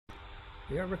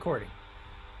We are recording.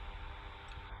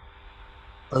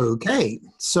 Okay,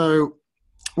 so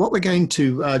what we're going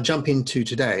to jump into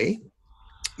today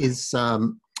is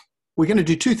we're going to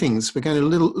do two things. We're going to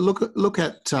look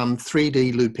at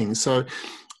 3D looping. So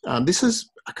this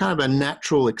is a kind of a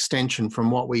natural extension from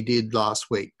what we did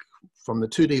last week, from the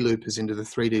 2D loopers into the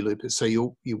 3D loopers. So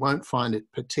you won't find it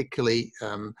particularly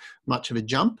much of a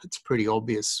jump. It's pretty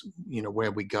obvious, you know,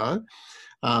 where we go.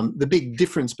 The big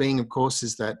difference being, of course,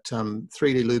 is that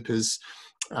 3D loopers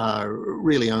are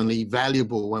really only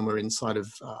valuable when we're inside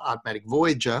of ArtMatic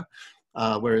Voyager,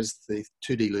 whereas the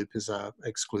 2D loopers are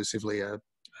exclusively a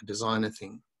designer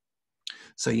thing.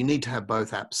 So you need to have both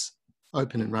apps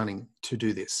open and running to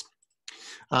do this.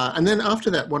 And then after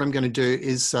that, what I'm going to do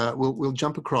is we'll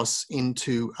jump across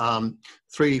into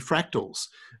 3D fractals.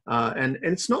 And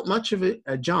it's not much of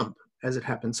a jump, as it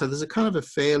happens. So there's a kind of a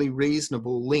fairly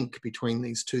reasonable link between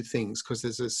these two things because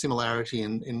there's a similarity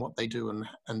in what they do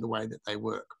and the way that they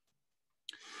work.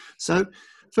 So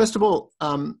first of all,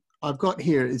 I've got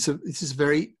here, this is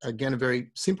again, a very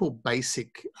simple,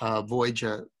 basic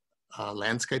Voyager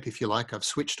landscape, if you like. I've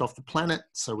switched off the planet,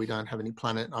 so we don't have any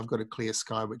planet. I've got a clear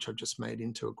sky, which I've just made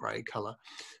into a grey colour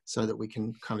so that we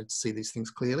can kind of see these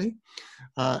things clearly.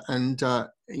 And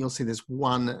you'll see there's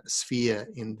one sphere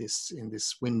in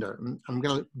this window. I'm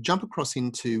going to jump across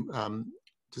into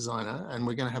Designer, and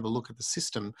we're going to have a look at the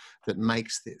system that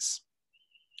makes this.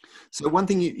 So one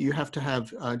thing you have to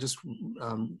have, just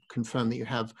confirm that you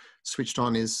have switched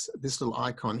on, is this little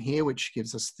icon here, which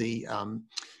gives us the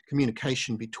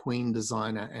communication between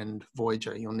Designer and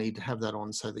Voyager. You'll need to have that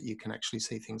on so that you can actually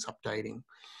see things updating.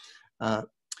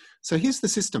 So here's the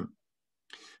system.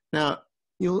 Now,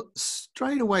 you'll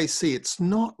straight away see it's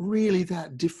not really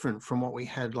that different from what we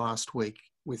had last week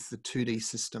with the 2D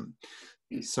system.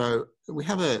 So we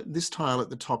have this tile at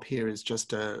the top here is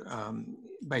just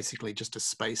basically just a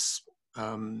space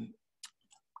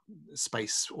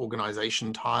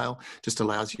organization tile. Just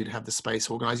allows you to have the space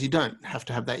organized. You don't have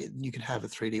to have that. You could have a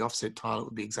 3D offset tile. It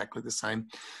would be exactly the same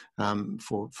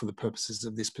for the purposes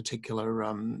of this particular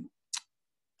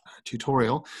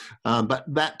tutorial, but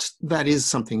that is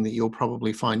something that you'll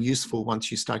probably find useful once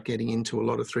you start getting into a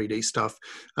lot of 3D stuff,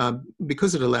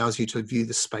 because it allows you to view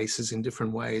the spaces in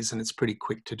different ways, and it's pretty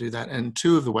quick to do that. And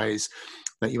two of the ways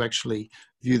that you actually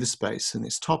view the space in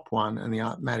this top one and the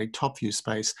ArtMatic top view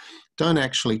space don't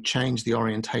actually change the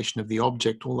orientation of the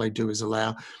object. All they do is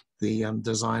allow the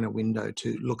designer window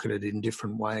to look at it in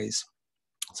different ways.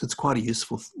 So it's quite a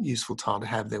useful tile to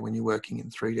have there when you're working in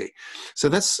 3D. So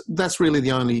that's really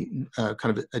the only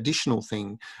kind of additional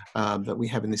thing that we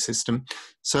have in this system.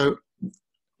 So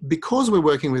because we're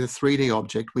working with a 3D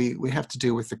object, we have to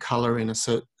deal with the color in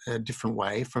a different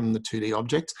way from the 2D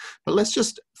object. But let's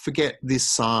just forget this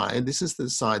side. This is the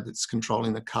side that's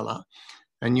controlling the color.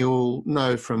 And you'll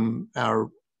know from our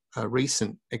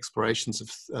recent explorations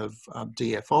of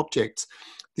DF objects,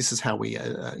 this is how we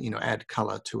add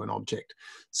color to an object.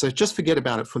 So just forget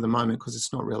about it for the moment because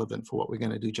it's not relevant for what we're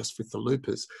going to do just with the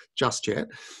loopers just yet.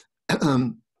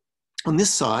 On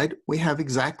this side, we have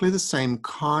exactly the same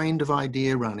kind of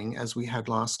idea running as we had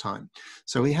last time.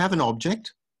 So we have an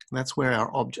object. That's where our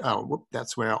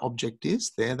object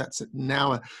is there. That's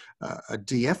now a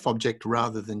DF object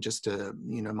rather than just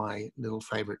my little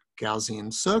favorite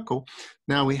Gaussian circle.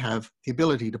 Now we have the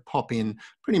ability to pop in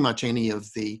pretty much any of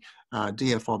the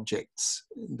DF objects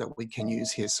that we can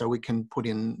use here. So we can put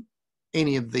in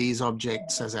any of these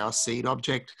objects as our seed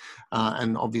object,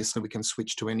 and obviously we can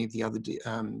switch to any of the other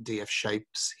DF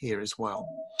shapes here as well.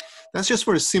 That's just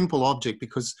for a simple object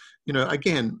because,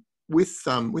 again, with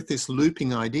this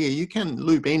looping idea, you can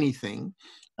loop anything.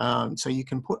 So you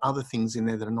can put other things in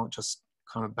there that are not just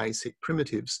kind of basic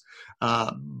primitives.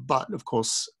 But of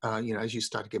course, as you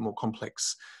start to get more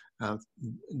complex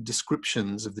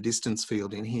descriptions of the distance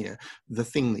field in here, the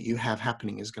thing that you have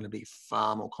happening is going to be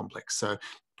far more complex. So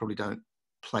probably don't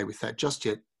play with that just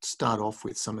yet. Start off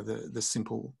with some of the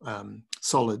simple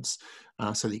solids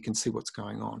so that you can see what's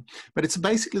going on. But it's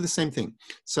basically the same thing.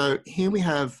 So here we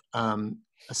have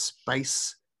a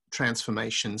space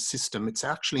transformation system. It's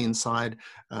actually inside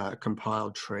a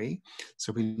compiled tree.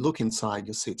 So if we look inside,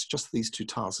 you'll see it's just these two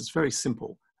tiles. It's very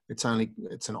simple. It's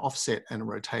an offset and a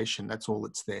rotation. That's all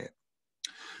that's there.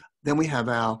 Then we have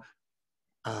our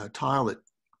tile that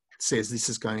says this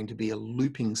is going to be a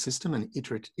looping system, an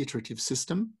iterative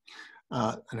system,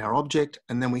 and our object.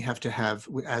 And then we have to have,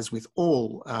 as with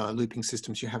all looping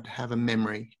systems, you have to have a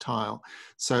memory tile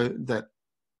so that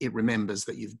it remembers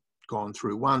that you've gone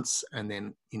through once, and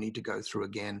then you need to go through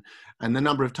again. And the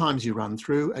number of times you run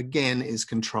through, again, is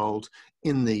controlled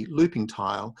in the looping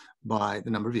tile by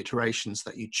the number of iterations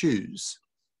that you choose.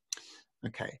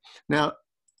 Okay, now,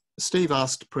 Steve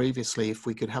asked previously if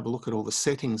we could have a look at all the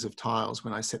settings of tiles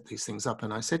when I set these things up.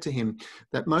 And I said to him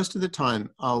that most of the time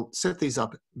I'll set these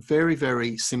up very,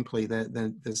 very simply.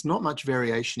 There's not much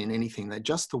variation in anything. They're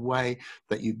just the way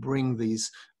that you bring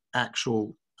these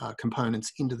actual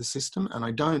components into the system. And I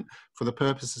don't, for the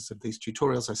purposes of these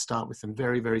tutorials, I start with them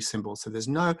very, very simple. So there's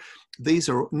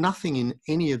nothing in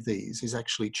any of these is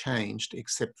actually changed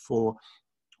except for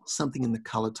something in the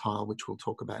color tile, which we'll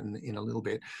talk about in a little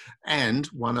bit. And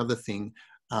one other thing,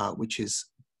 which is,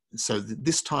 so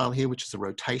this tile here, which is a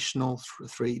rotational,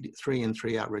 three in,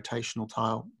 three out rotational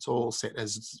tile, it's all set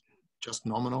as just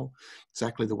nominal,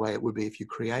 exactly the way it would be if you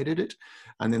created it.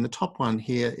 And then the top one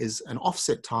here is an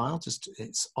offset tile, just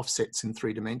it's offsets in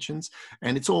 3 dimensions,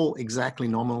 and it's all exactly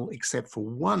nominal except for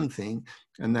one thing,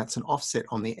 and that's an offset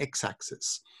on the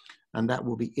x-axis. And that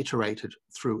will be iterated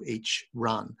through each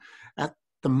run. At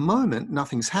the moment,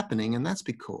 nothing's happening, and that's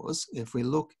because if we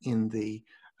look in the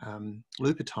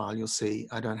looper tile, you'll see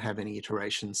I don't have any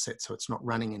iterations set, so it's not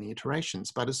running any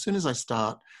iterations. But as soon as I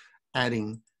start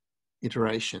adding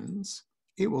iterations,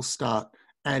 it will start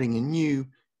adding a new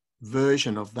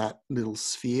version of that little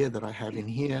sphere that I have in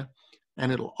here,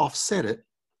 and it'll offset it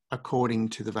according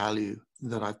to the value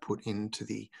that I've put into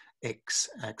the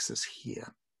x-axis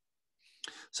here.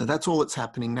 So that's all that's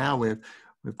happening now.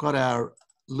 We've got our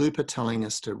looper telling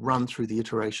us to run through the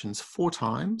iterations 4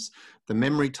 times. The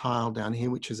memory tile down here,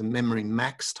 which is a memory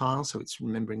max tile, so it's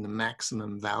remembering the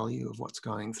maximum value of what's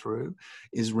going through,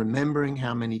 is remembering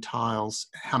how many times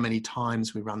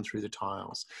we run through the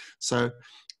tiles. So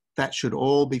that should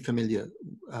all be familiar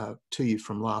to you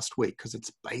from last week, because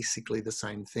it's basically the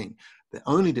same thing. The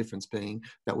only difference being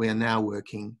that we are now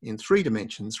working in 3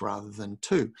 dimensions rather than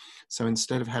 2. So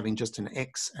instead of having just an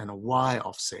X and a Y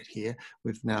offset here,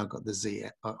 we've now got the Z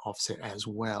offset as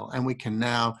well. And we can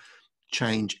now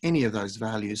change any of those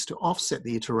values to offset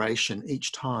the iteration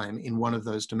each time in one of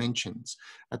those dimensions.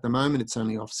 At the moment, it's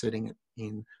only offsetting it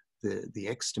in the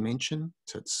X dimension.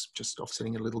 So it's just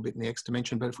offsetting a little bit in the X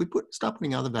dimension. But if we start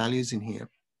putting other values in here,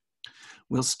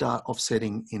 we'll start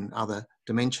offsetting in other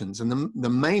dimensions. And the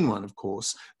main one, of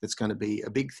course, that's going to be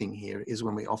a big thing here is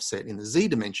when we offset in the Z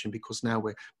dimension, because now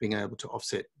we're being able to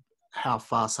offset how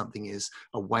far something is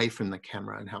away from the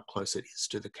camera and how close it is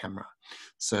to the camera.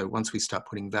 So once we start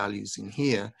putting values in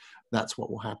here, that's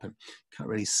what will happen. Can't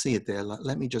really see it there.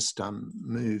 Let me just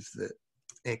move the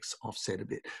X offset a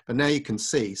bit. But now you can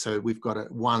see, so we've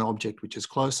got one object which is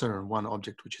closer and one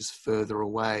object which is further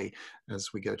away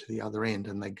as we go to the other end,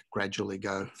 and they gradually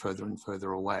go further and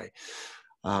further away.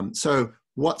 So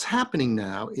what's happening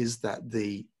now is that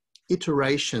the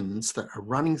iterations that are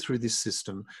running through this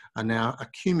system are now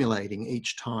accumulating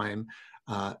each time.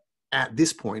 At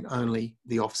this point, only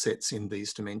the offsets in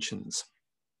these dimensions.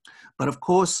 But of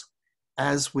course,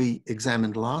 as we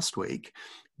examined last week,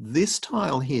 this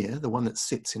tile here, the one that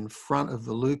sits in front of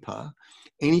the looper,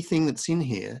 anything that's in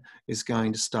here is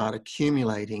going to start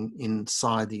accumulating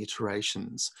inside the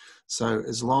iterations. So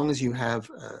as long as you have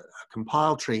a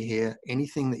compile tree here,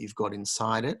 anything that you've got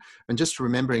inside it, and just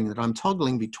remembering that I'm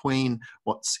toggling between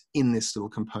what's in this little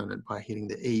component by hitting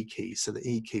the E key. So the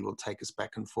E key will take us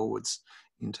back and forwards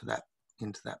into that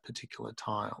particular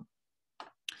tile.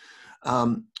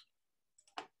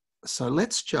 So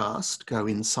let's just go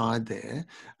inside there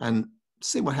and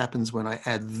see what happens when I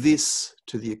add this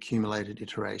to the accumulated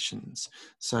iterations.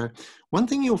 So one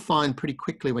thing you'll find pretty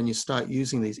quickly when you start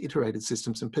using these iterated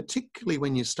systems, and particularly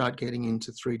when you start getting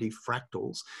into 3D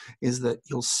fractals, is that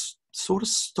you'll sort of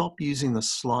stop using the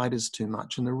sliders too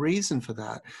much. And the reason for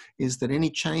that is that any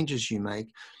changes you make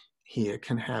here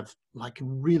can have like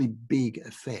really big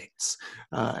effects.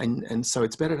 And so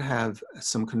it's better to have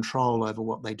some control over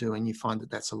what they do, and you find that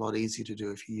that's a lot easier to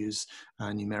do if you use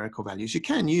numerical values. You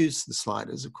can use the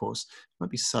sliders, of course. It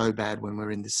won't be so bad when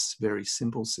we're in this very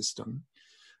simple system.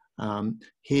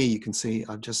 Here you can see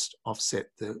I've just offset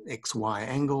the XY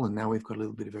angle, and now we've got a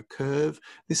little bit of a curve.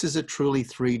 This is a truly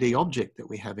 3D object that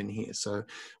we have in here. So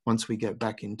once we get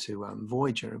back into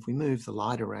Voyager, if we move the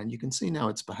light around, you can see now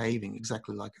it's behaving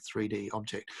exactly like a 3D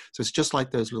object. So it's just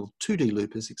like those little 2D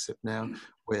loopers, except now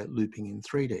we're looping in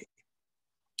 3D.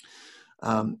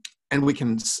 And we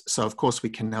can, so of course we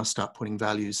can now start putting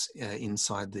values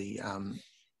inside the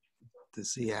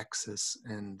Z-axis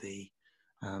and the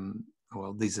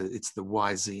well, it's the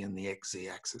YZ and the XZ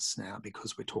axis now,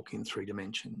 because we're talking 3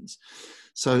 dimensions.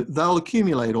 So they'll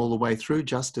accumulate all the way through,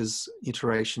 just as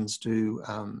iterations do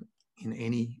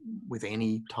with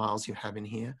any tiles you have in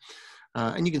here.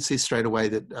 And you can see straight away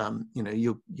that you know,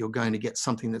 you're going to get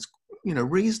something that's, you know,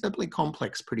 reasonably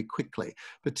complex pretty quickly,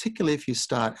 particularly if you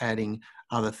start adding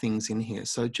other things in here.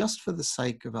 So just for the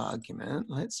sake of argument,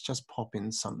 let's just pop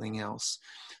in something else.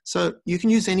 So you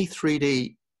can use any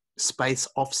 3D space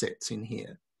offsets in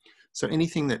here. So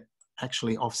anything that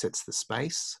actually offsets the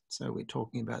space. So we're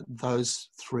talking about those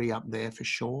three up there for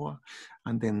sure.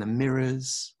 And then the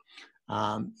mirrors.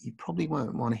 You probably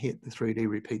won't want to hit the 3D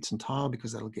repeats and tile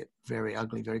because that'll get very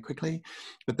ugly very quickly.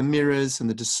 But the mirrors and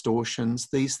the distortions,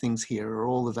 these things here are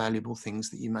all the valuable things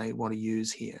that you may want to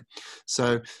use here.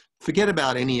 So forget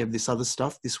about any of this other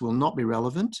stuff. This will not be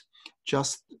relevant.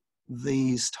 Just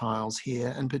these tiles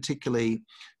here, and particularly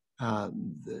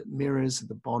the mirrors at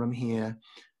the bottom here.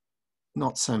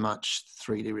 Not so much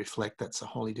 3D reflect, that's a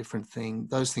wholly different thing.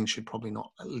 Those things should probably not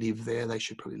live there. They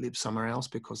should probably live somewhere else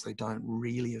because they don't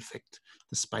really affect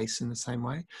the space in the same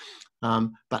way.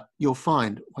 But you'll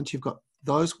find once you've got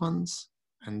those ones,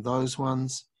 and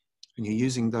you're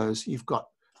using those, you've got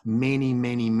many,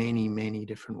 many, many, many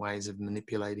different ways of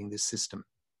manipulating this system.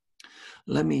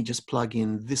 Let me just plug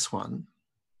in this one.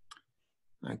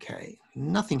 Okay,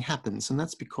 nothing happens, and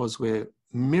that's because we're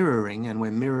mirroring, and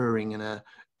we're mirroring in a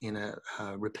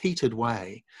repeated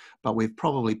way, but we've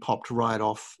probably popped right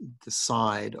off the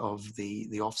side of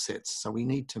the offsets. So we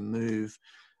need to move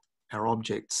our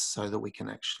objects so that we can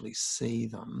actually see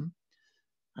them.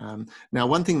 Now,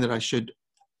 one thing that I should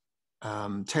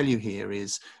tell you here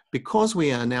is, because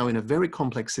we are now in a very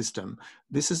complex system,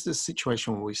 this is the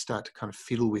situation where we start to kind of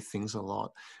fiddle with things a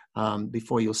lot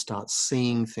before you'll start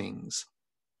seeing things.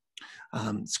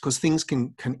 Because things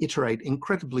can iterate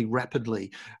incredibly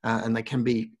rapidly, and they can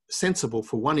be sensible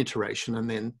for one iteration and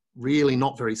then really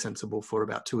not very sensible for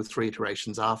about 2 or 3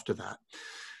 iterations after that.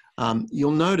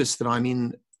 You'll notice that I'm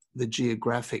in the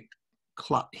geographic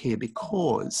clut here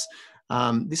because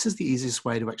this is the easiest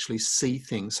way to actually see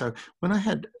things. So when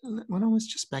I was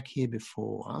just back here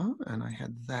before and I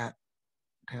had that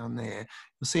down there,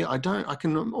 you'll see I can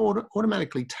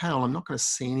automatically tell I'm not going to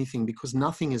see anything because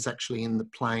nothing is actually in the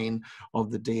plane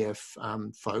of the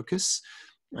DF focus.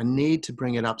 I need to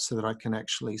bring it up so that I can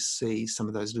actually see some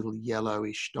of those little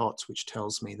yellowish dots, which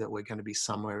tells me that we're going to be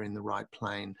somewhere in the right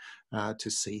plane to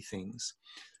see things.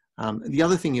 The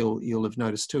other thing you'll have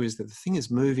noticed too is that the thing is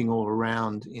moving all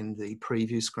around in the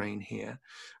preview screen here.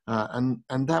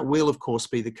 And that will of course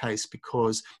be the case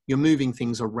because you're moving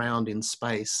things around in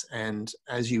space, and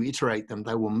as you iterate them,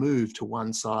 they will move to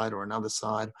one side or another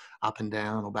side, up and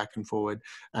down or back and forward.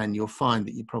 And you'll find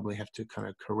that you probably have to kind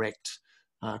of correct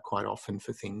quite often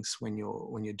for things when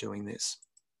you're doing this.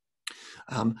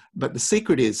 But the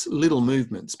secret is little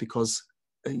movements, because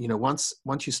you know, once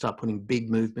you start putting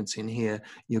big movements in here,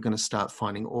 you're going to start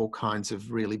finding all kinds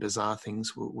of really bizarre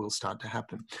things will start to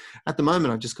happen. At the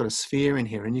moment, I've just got a sphere in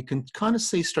here, and you can kind of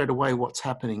see straight away what's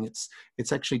happening.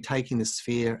 It's actually taking the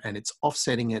sphere and it's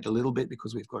offsetting it a little bit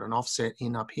because we've got an offset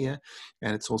in up here,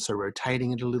 and it's also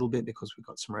rotating it a little bit because we've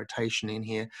got some rotation in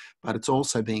here, but it's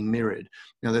also being mirrored.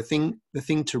 Now, the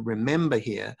thing to remember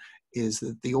here is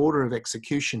that the order of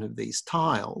execution of these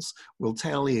tiles will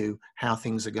tell you how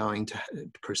things are going to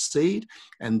proceed,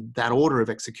 and that order of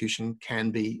execution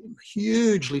can be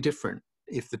hugely different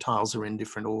if the tiles are in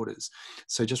different orders.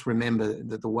 So just remember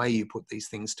that the way you put these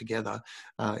things together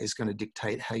is going to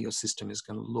dictate how your system is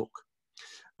going to look.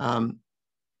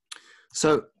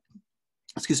 So,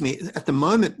 excuse me, at the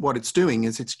moment what it's doing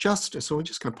is so we're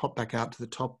just going to pop back out to the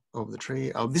top of the tree.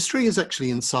 This tree is actually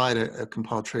inside a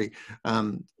compiled tree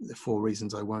for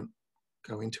reasons I won't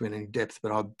go into in any depth,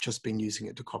 but I've just been using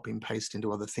it to copy and paste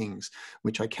into other things,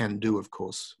 which I can do, of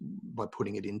course, by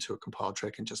putting it into a compiled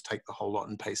track and just take the whole lot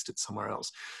and paste it somewhere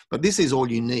else. But this is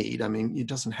all you need. I mean, it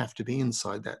doesn't have to be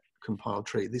inside that compiled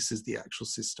tree. This is the actual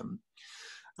system.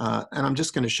 And I'm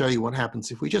just going to show you what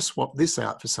happens if we just swap this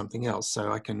out for something else.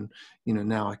 So I can, you know,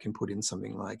 now I can put in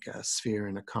something like a sphere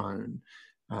and a cone.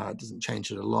 It doesn't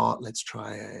change it a lot. Let's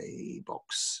try a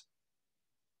box.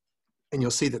 And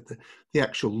you'll see that the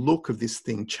actual look of this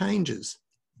thing changes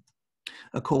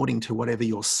according to whatever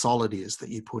your solid is that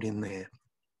you put in there.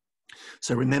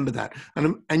 So remember that.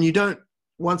 And you don't,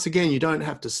 once again, you don't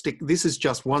have to stick, this is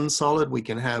just one solid. We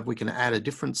can add a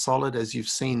different solid, as you've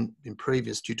seen in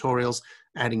previous tutorials,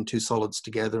 adding 2 solids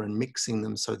together and mixing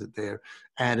them so that they're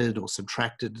added or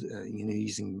subtracted, you know,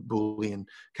 using Boolean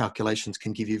calculations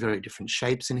can give you very different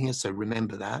shapes in here. So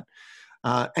remember that.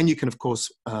 And you can, of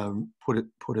course,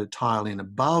 put a tile in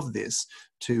above this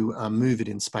to move it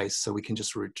in space. So we can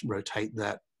just rotate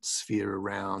that sphere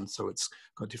around. So it's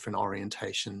got different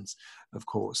orientations, of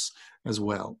course, as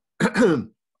well.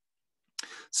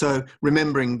 So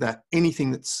remembering that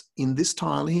anything that's in this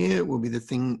tile here will be the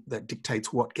thing that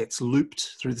dictates what gets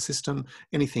looped through the system.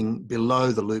 Anything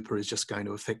below the looper is just going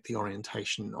to affect the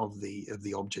orientation of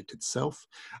the object itself.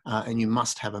 And you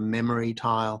must have a memory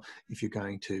tile if you're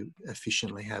going to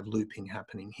efficiently have looping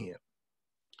happening here.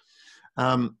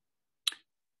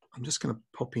 I'm just going to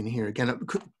pop in here again.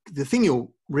 The thing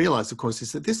you'll realize, of course,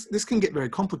 is that this can get very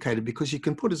complicated because you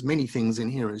can put as many things in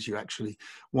here as you actually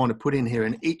want to put in here,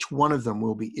 and each one of them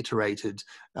will be iterated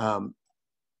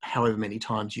however many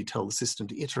times you tell the system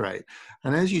to iterate.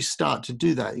 And as you start to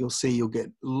do that, you'll see you'll get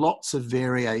lots of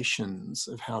variations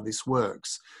of how this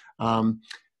works.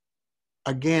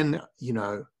 Again, you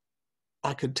know,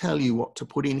 I could tell you what to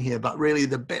put in here, but really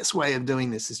the best way of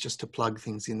doing this is just to plug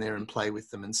things in there and play with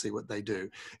them and see what they do.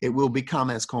 It will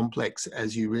become as complex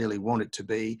as you really want it to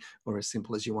be, or as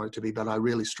simple as you want it to be, but I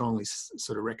really strongly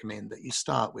sort of recommend that you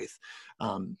start with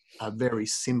a very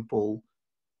simple,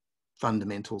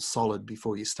 fundamental, solid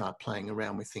before you start playing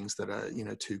around with things that are, you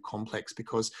know, too complex,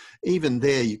 because even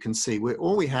there you can see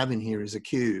all we have in here is a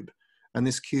cube, and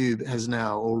this cube has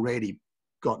now already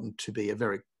gotten to be a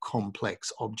very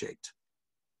complex object.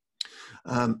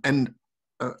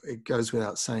 It goes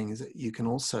without saying is that you can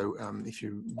also, if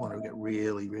you want to get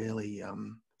really, really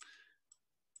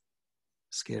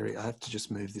scary, I have to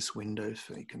just move this window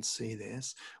so you can see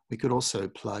this. We could also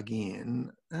plug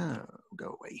in,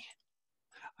 go away.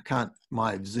 I can't,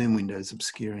 my Zoom window is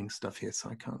obscuring stuff here, so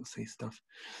I can't see stuff.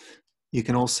 You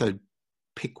can also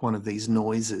pick one of these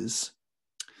noises,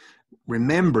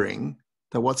 remembering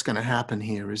that what's going to happen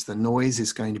here is the noise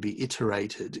is going to be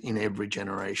iterated in every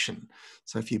generation.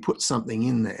 So if you put something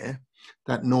in there,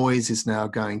 that noise is now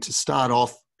going to start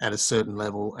off at a certain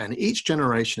level, and each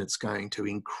generation it's going to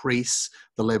increase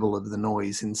the level of the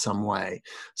noise in some way.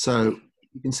 So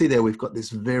you can see there we've got this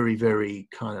very, very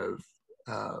kind of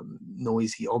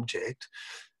noisy object.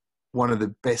 One of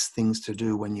the best things to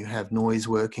do when you have noise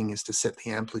working is to set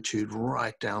the amplitude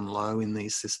right down low in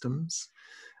these systems.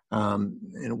 And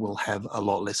it will have a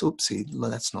lot less, oopsie,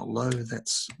 that's not low,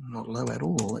 that's not low at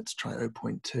all. Let's try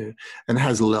 0.2. And it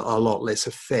has a lot less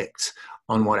effect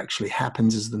on what actually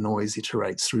happens as the noise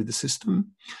iterates through the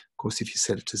system. Of course, if you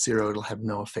set it to 0, it'll have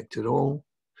no effect at all.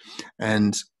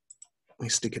 And we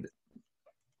stick it at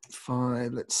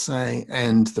 5, let's say,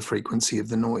 and the frequency of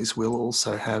the noise will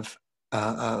also have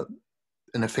an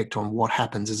effect on what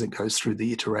happens as it goes through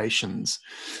the iterations.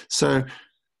 So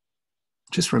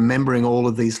just remembering all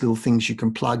of these little things you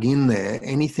can plug in there.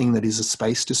 Anything that is a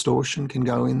space distortion can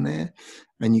go in there,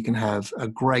 and you can have a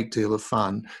great deal of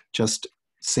fun just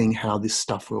seeing how this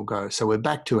stuff will go. So we're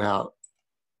back to our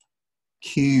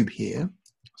cube here.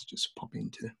 Let's just pop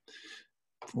into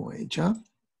Voyager.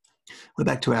 We're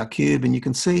back to our cube, and you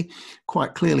can see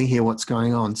quite clearly here what's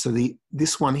going on. So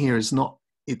this one here is not,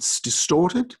 it's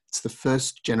distorted. It's the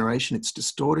first generation, it's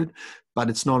distorted, but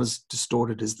it's not as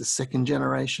distorted as the second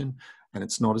generation, and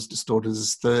it's not as distorted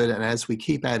as third. And as we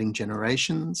keep adding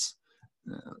generations,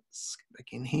 let's get back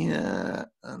in here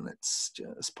and let's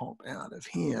just pop out of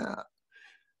here.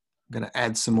 I'm going to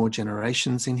add some more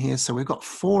generations in here. So we've got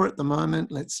 4 at the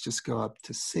moment. Let's just go up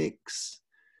to 6.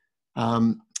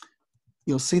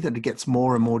 You'll see that it gets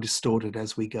more and more distorted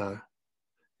as we go.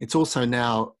 It's also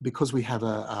now, because we have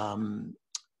a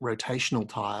rotational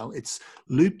tile, it's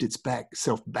looped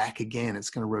itself back again. It's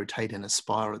going to rotate in a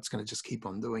spiral. It's going to just keep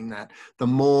on doing that. The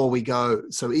more we go,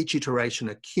 so each iteration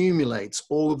accumulates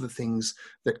all of the things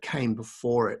that came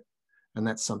before it. And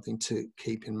that's something to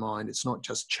keep in mind. It's not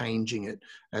just changing it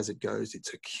as it goes,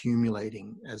 it's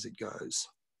accumulating as it goes.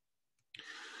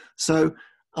 So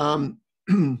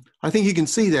I think you can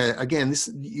see there, again, this,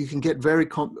 you can get very,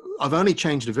 I've only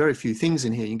changed a very few things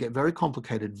in here. You can get very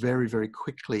complicated very, very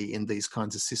quickly in these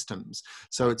kinds of systems.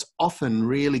 So it's often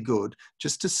really good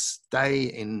just to stay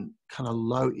in kind of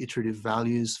low iterative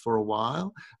values for a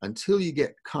while until you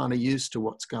get kind of used to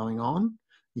what's going on.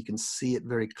 You can see it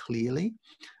very clearly.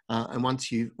 And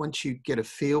once you get a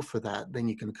feel for that, then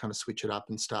you can kind of switch it up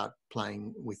and start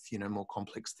playing with, you know, more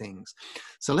complex things.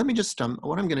 So let me just,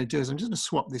 what I'm going to do is I'm just going to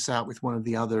swap this out with one of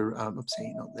the other,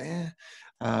 oopsie, not there,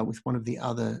 with one of the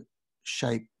other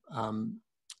shape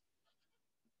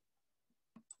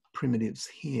primitives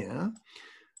here.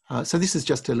 So this is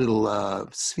just a little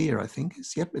sphere, I think.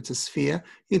 Yep, it's a sphere.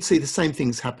 You'd see the same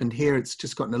things happened here. It's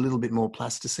just gotten a little bit more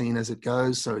plasticine as it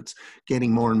goes, so it's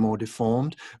getting more and more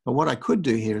deformed. But what I could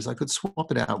do here is I could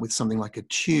swap it out with something like a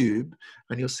tube,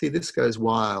 and you'll see this goes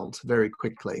wild very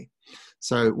quickly.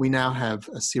 So we now have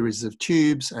a series of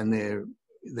tubes, and they're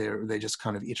just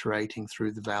kind of iterating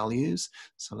through the values.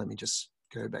 So let me just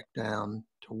go back down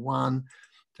to 1,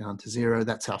 down to 0.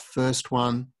 That's our first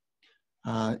one.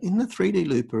 In the 3D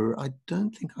looper, I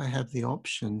don't think I have the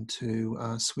option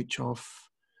to switch off.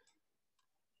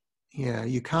 Yeah,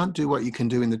 you can't do what you can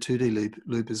do in the 2D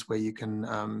loopers, where you can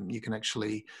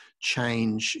actually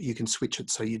change. You can switch it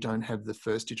so you don't have the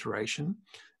first iteration.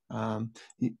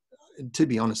 To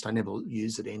be honest, I never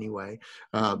use it anyway,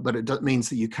 but it means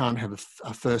that you can't have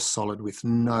a first solid with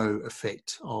no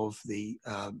effect of the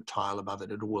tile above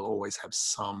it. It will always have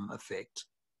some effect.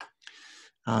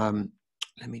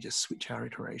 Let me just switch our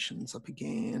iterations up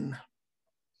again.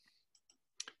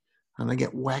 And they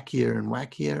get wackier and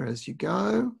wackier as you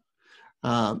go.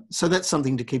 So that's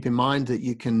something to keep in mind, that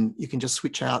you can just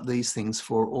switch out these things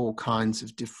for all kinds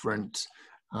of different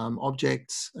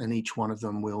objects, and each one of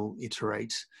them will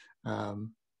iterate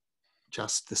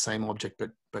just the same object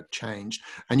but changed.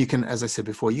 And you can, as I said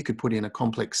before, you could put in a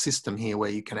complex system here where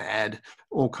you can add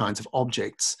all kinds of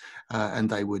objects and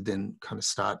they would then kind of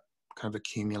start kind of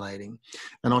accumulating.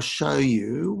 And I'll show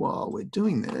you while we're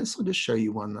doing this, I'll just show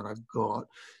you one that I've got.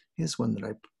 Here's one that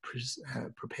I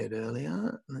prepared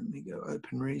earlier. Let me go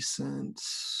open recent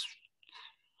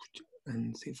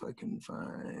and see if I can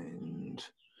find,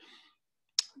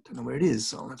 I don't know where it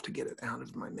is. I'll have to get it out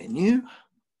of my menu.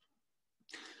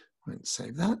 Won't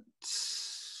save that.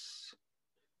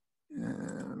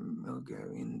 We'll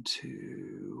go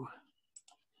into,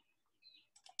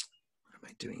 what am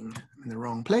I doing? I'm in the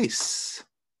wrong place.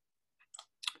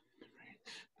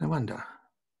 No wonder.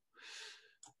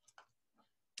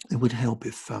 It would help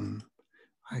if I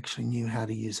actually knew how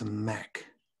to use a Mac.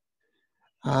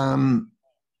 I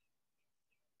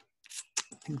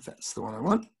think that's the one I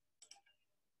want.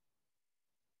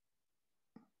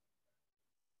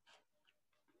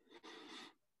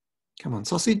 Come on,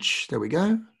 sausage. There we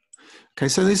go. Okay,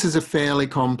 so this is a fairly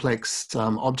complex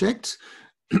object.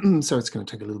 So it's going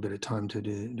to take a little bit of time to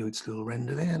do its little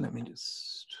render there. Let me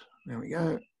just, there we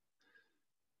go.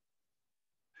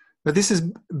 But this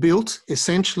is built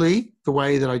essentially the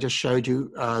way that I just showed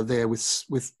you there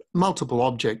with multiple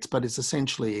objects, but it's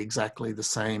essentially exactly the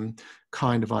same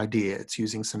kind of idea. It's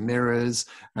using some mirrors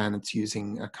and it's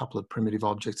using a couple of primitive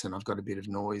objects, and I've got a bit of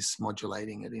noise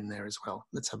modulating it in there as well.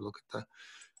 Let's have a look at the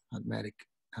ArtMatic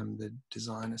the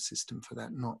designer system for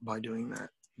that, not by doing that,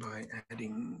 by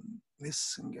adding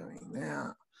this and going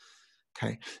there.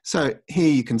 Okay, so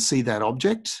here you can see that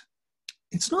object.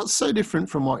 It's not so different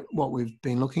from what we've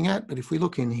been looking at, but if we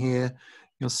look in here,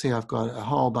 you'll see I've got a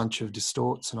whole bunch of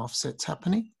distorts and offsets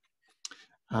happening.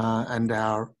 And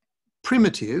our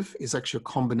primitive is actually a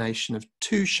combination of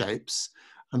two shapes,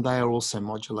 and they are also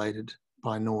modulated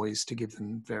by noise to give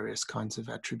them various kinds of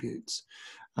attributes.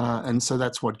 And so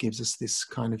that's what gives us this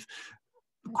kind of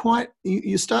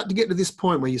you start to get to this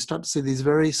point where you start to see these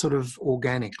very sort of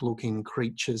organic looking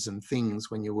creatures and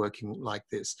things when you're working like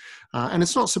this. And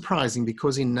it's not surprising,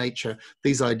 because in nature,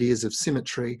 these ideas of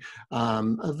symmetry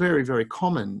are very, very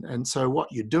common. And so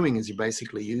what you're doing is you're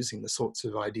basically using the sorts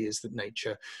of ideas that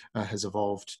nature has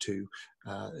evolved to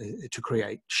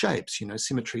create shapes. You know,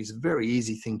 symmetry is a very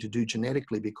easy thing to do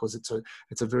genetically, because it's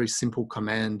a very simple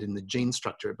command in the gene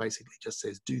structure. It basically just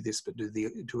says do this, but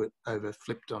do it over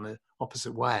flipped on a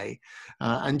opposite way,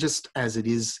 and just as it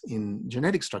is in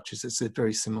genetic structures, it's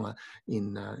very similar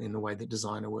in the way that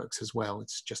designer works as well.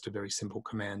 It's just a very simple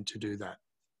command to do that.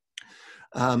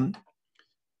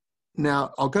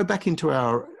 Now I'll go back into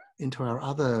our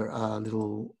other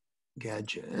little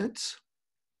gadget,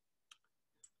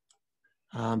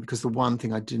 because the one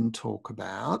thing I didn't talk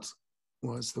about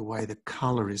was the way the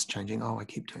color is changing. Oh, I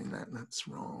keep doing that. That's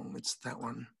wrong. It's that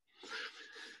one.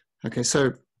 Okay,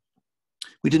 so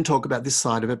we didn't talk about this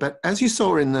side of it, but as you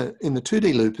saw in the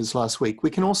 2D loopers last week,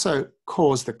 we can also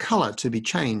cause the color to be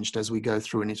changed as we go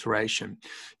through an iteration.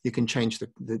 You can change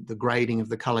the grading of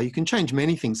the color. You can change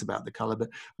many things about the color, but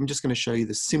I'm just going to show you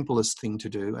the simplest thing to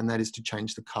do, and that is to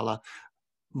change the color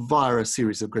via a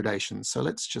series of gradations. So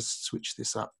let's just switch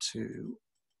this up to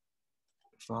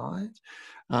 5.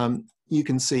 You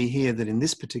can see here that in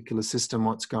this particular system,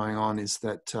 what's going on is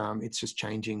that it's just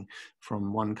changing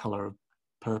from one color of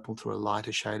purple to a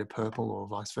lighter shade of purple, or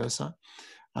vice versa.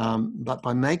 But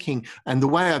by making, and the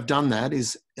way I've done that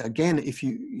is, again, if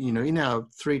you know, in our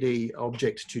 3D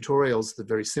object tutorials, the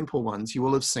very simple ones, you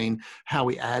will have seen how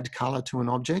we add color to an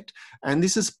object. And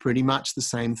this is pretty much the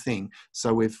same thing.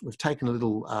 So we've taken a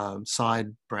little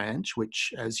side branch,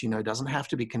 which, as you know, doesn't have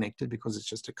to be connected because it's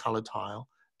just a color tile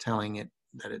telling it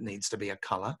that it needs to be a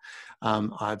color.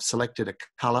 I've selected a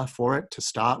color for it to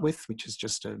start with, which is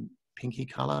just a pinky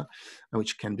color,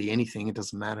 which can be anything. It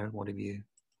doesn't matter, whatever you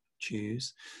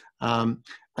choose. And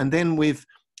then we've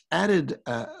added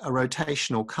a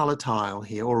rotational color tile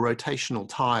here, or a rotational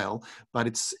tile, but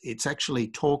it's actually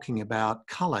talking about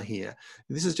color here.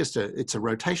 This is just it's a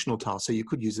rotational tile, so you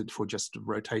could use it for just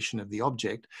rotation of the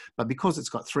object, but because it's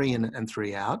got 3 in and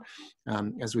 3 out,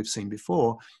 as we've seen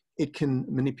before, it can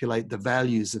manipulate the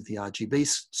values of the RGB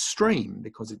stream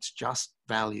because it's just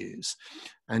values.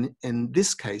 And in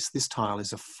this case, this tile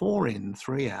is a 4 in,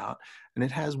 3 out, and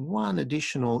it has one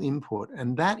additional input,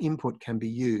 and that input can be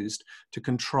used to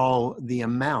control the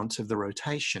amount of the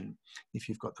rotation if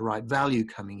you've got the right value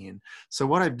coming in. So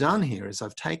what I've done here is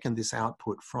I've taken this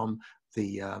output from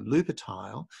the looper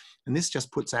tile, and this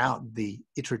just puts out the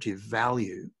iterative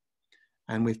value,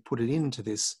 and we've put it into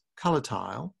this color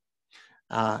tile.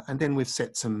 And then we've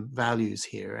set some values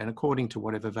here, and according to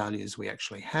whatever values we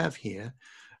actually have here,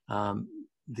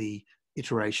 the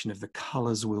iteration of the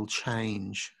colors will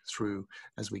change through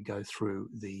as we go through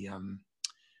the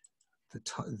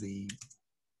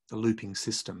looping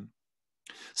system.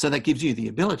 So that gives you the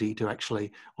ability to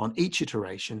actually, on each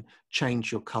iteration,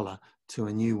 change your color to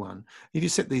a new one. If you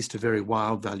set these to very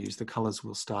wild values, the colors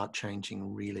will start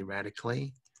changing really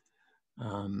radically.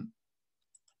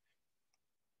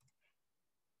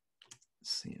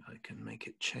 Let's see if I can make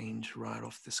it change right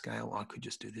off the scale. I could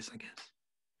just do this, I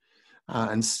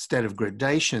guess. Instead of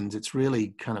gradations, it's really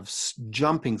kind of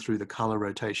jumping through the color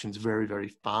rotations very, very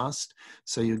fast.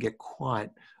 So you get quite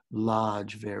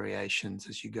large variations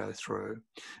as you go through.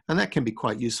 And that can be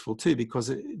quite useful too,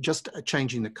 because just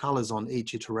changing the colors on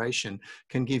each iteration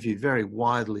can give you very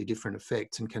widely different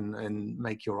effects and can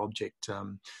make your object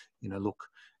you know, look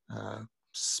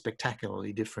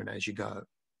spectacularly different as you go.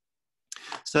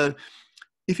 So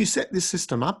if you set this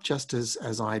system up just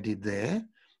as I did there,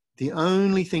 the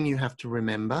only thing you have to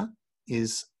remember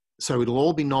is, so it'll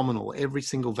all be nominal. Every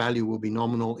single value will be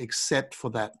nominal except for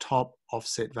that top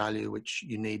offset value, which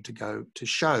you need to go to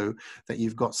show that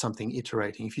you've got something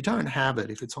iterating. If you don't have it,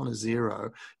 if it's on a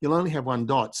 0, you'll only have 1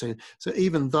 dot. So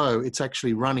even though it's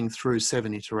actually running through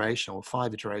 7 iterations or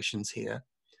 5 iterations here,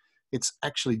 it's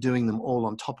actually doing them all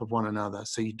on top of one another,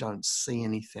 so you don't see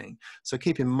anything. So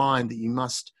keep in mind that you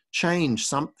must change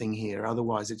something here,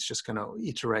 otherwise it's just going to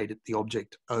iterate the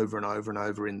object over and over and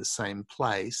over in the same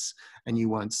place, and you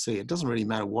won't see it. It doesn't really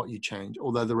matter what you change,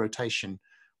 although the rotation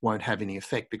won't have any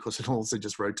effect because it'll also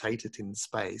just rotate it in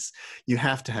space. You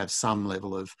have to have some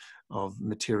level of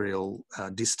material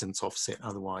distance offset,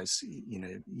 otherwise you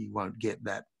know, you won't get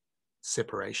that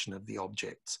separation of the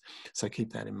objects. So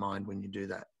keep that in mind when you do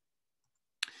that.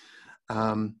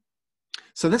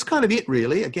 So that's kind of it,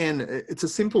 really. Again, it's a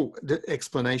simple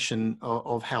explanation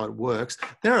of how it works.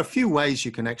 There are a few ways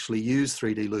you can actually use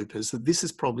 3D loopers. This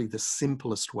is probably the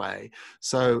simplest way.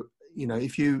 So, you know,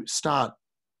 if you start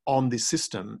on this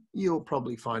system, you'll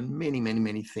probably find many, many,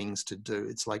 many things to do.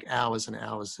 It's like hours and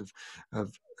hours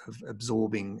of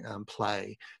absorbing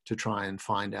play to try and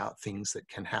find out things that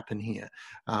can happen here.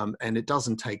 And it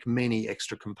doesn't take many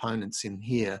extra components in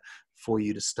here for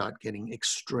you to start getting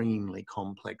extremely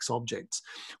complex objects.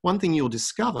 One thing you'll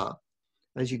discover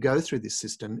as you go through this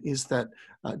system is that,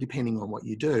 depending on what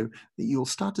you do, that you'll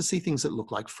start to see things that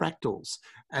look like fractals.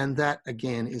 And that,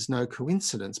 again, is no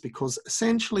coincidence, because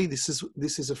essentially this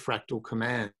is a fractal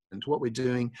command. And what we're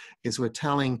doing is we're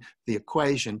telling the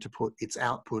equation to put its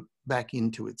output back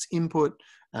into its input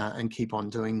and keep on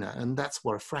doing that. And that's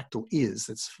what a fractal is.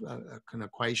 It's an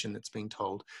equation that's being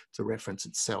told to reference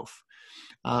itself.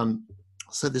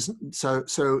 So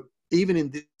even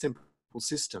in this simple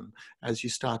system, as you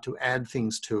start to add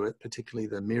things to it, particularly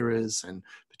the mirrors, and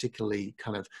particularly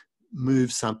kind of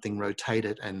move something, rotate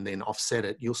it, and then offset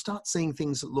it, you'll start seeing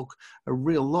things that look a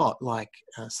real lot like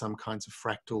some kinds of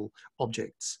fractal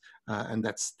objects, and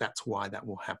that's why that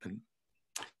will happen.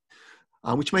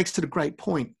 Which makes it a great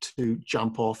point to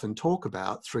jump off and talk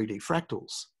about 3D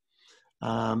fractals.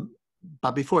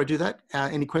 But before I do that,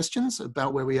 any questions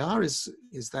about where we are?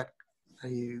 Are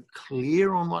you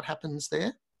clear on what happens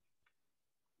there?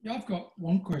 Yeah, I've got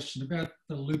one question about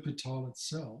the looper tile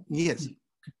itself. Yes.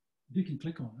 You can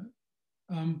click on it.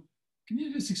 Can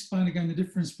you just explain again the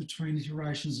difference between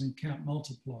iterations and count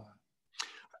multiplier?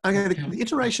 Okay, the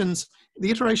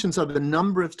iterations are the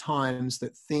number of times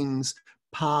that things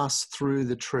pass through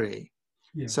the tree.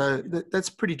 Yeah. So that's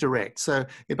pretty direct. So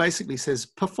it basically says,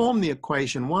 perform the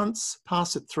equation once,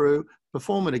 pass it through,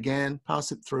 perform it again,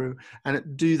 pass it through,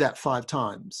 and do that 5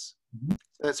 times. Mm-hmm.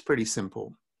 That's pretty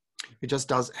simple. It just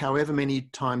does however many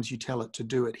times you tell it to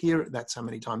do it here, that's how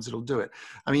many times it'll do it.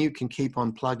 I mean, you can keep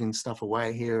on plugging stuff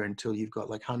away here until you've got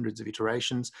like hundreds of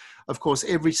iterations. Of course,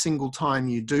 every single time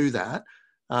you do that,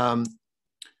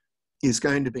 is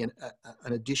going to be an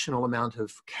additional amount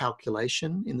of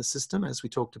calculation in the system, as we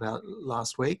talked about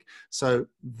last week. So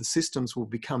the systems will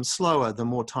become slower the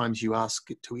more times you ask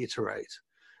it to iterate.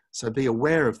 So be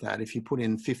aware of that. If you put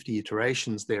in 50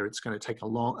 iterations there, it's going to take a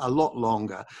lot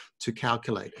longer to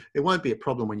calculate. It won't be a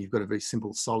problem when you've got a very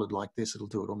simple solid like this. It'll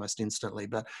do it almost instantly.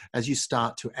 But as you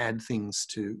start to add things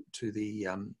to the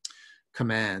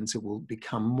commands, it will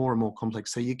become more and more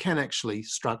complex. So you can actually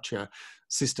structure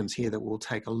systems here that will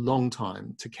take a long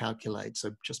time to calculate.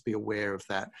 So just be aware of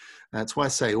that. That's why I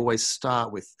say always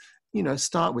start with,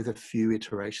 start with a few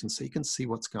iterations so you can see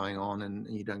what's going on and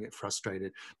you don't get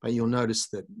frustrated. But you'll notice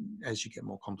that as you get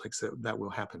more complex, that will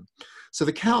happen. So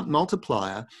the count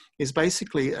multiplier is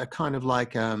basically a kind of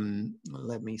like,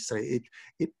 let me say,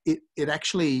 it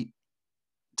actually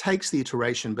takes the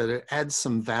iteration, but it adds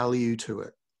some value to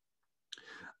it.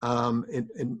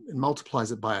 It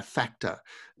multiplies it by a factor.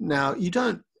 Now, you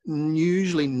don't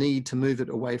usually need to move it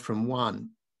away from 1.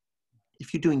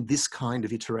 If you're doing this kind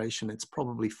of iteration, it's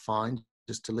probably fine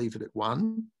just to leave it at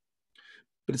 1.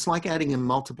 But it's like adding a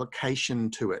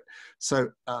multiplication to it. So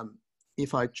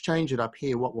if I change it up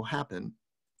here, what will happen?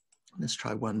 Let's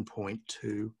try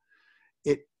 1.2.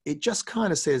 It just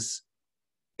kind of says,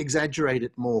 exaggerate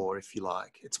it more, if you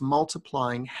like. It's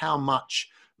multiplying how much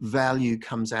value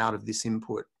comes out of this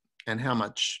input and how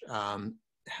much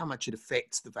it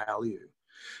affects the value.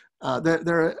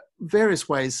 There are various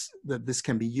ways that this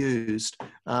can be used,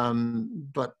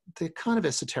 but they're kind of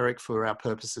esoteric for our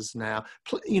purposes now.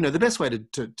 The best way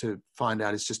to find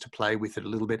out is just to play with it a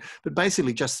little bit, but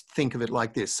basically just think of it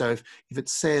like this. So if it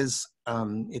says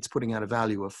it's putting out a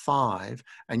value of 5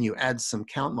 and you add some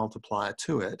count multiplier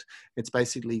to it, it's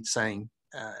basically saying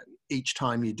each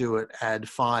time you do it, add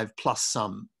 5 plus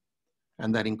some,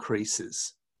 and that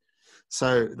increases.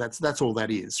 So that's all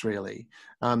that is, really.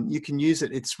 You can use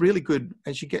it. It's really good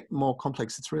as you get more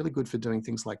complex. It's really good for doing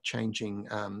things like changing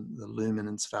the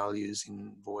luminance values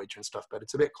in Voyager and stuff. But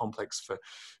it's a bit complex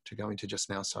to go into just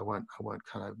now, so I won't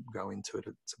kind of go into it.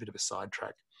 It's a bit of a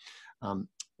sidetrack.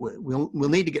 We'll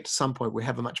need to get to some point. We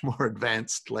have a much more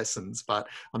advanced lessons, but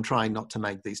I'm trying not to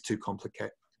make these too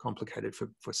complicated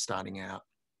for starting out.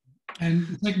 And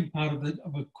the second part of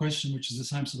a question, which is the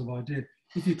same sort of idea,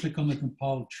 if you click on the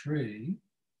compiled tree.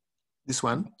 This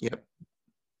one, yep.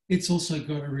 It's also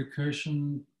got a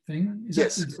recursion thing?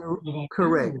 Yes,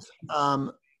 correct.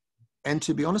 And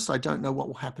to be honest, I don't know what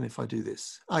will happen if I do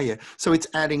this. Oh yeah, so it's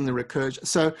adding the recursion.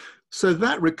 So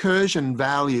that recursion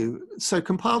value, so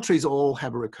compiled trees all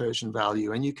have a recursion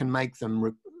value, and you can make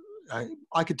them,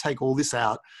 I could take all this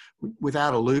out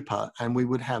without a looper and we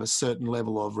would have a certain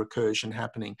level of recursion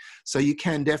happening. So you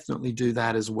can definitely do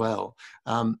that as well.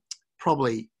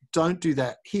 Probably don't do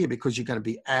that here because you're going to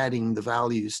be adding the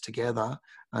values together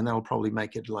and that'll probably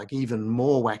make it like even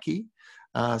more wacky.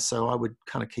 So I would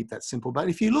kind of keep that simple. But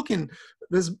if you look in,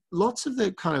 there's lots of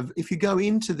the kind of, if you go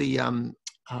into the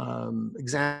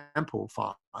example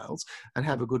files and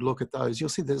have a good look at those, you'll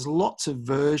see there's lots of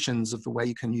versions of the way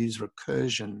you can use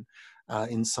recursion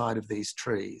inside of these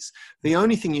trees. The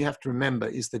only thing you have to remember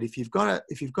is that if you've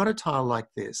got a tile like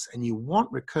this and you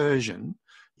want recursion,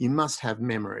 you must have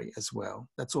memory as well.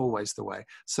 That's always the way.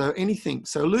 So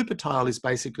so a looper tile is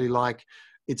basically like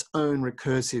its own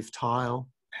recursive tile,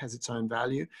 has its own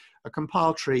value. A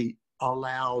compile tree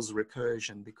allows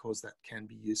recursion because that can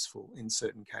be useful in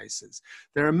certain cases.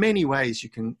 There are many ways you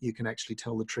can actually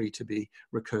tell the tree to be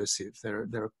recursive. There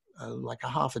are like a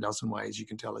half a dozen ways you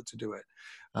can tell it to do it.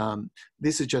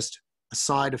 This is just a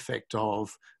side effect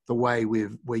of the way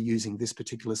we're using this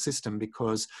particular system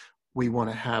because we want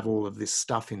to have all of this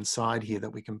stuff inside here that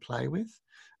we can play with.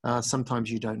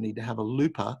 Sometimes you don't need to have a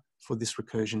looper for this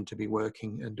recursion to be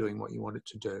working and doing what you want it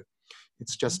to do.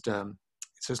 It's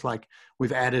just like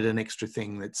we've added an extra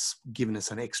thing that's given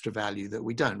us an extra value that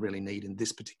we don't really need in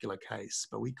this particular case,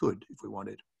 but we could if we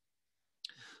wanted.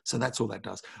 So that's all that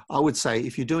does. I would say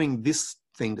if you're doing this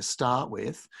thing to start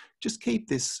with, just keep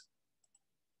this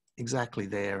exactly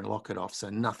there and lock it off so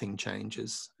nothing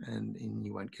changes and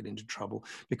you won't get into trouble.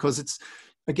 Because it's,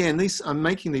 again, I'm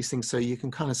making these things so you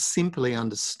can kind of simply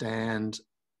understand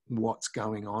what's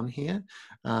going on here.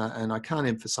 And I can't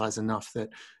emphasize enough that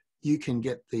you can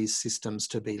get these systems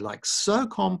to be like so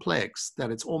complex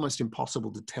that it's almost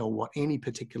impossible to tell what any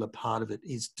particular part of it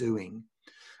is doing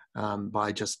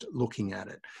by just looking at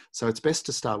it. So it's best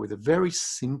to start with a very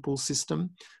simple system,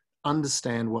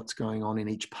 understand what's going on in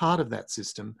each part of that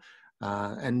system,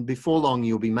 and before long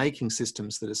you'll be making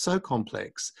systems that are so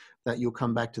complex that you'll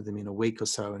come back to them in a week or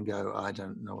so and go, I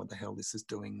don't know what the hell this is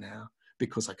doing now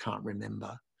because I can't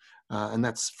remember. And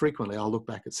that's frequently, I'll look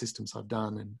back at systems I've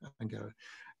done and go,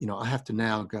 you know, I have to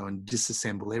now go and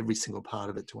disassemble every single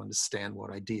part of it to understand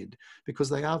what I did, because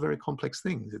they are very complex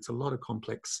things. It's a lot of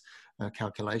complex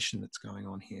calculation that's going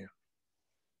on here.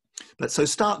 But so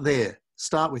start there,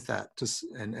 start with that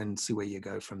and see where you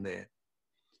go from there.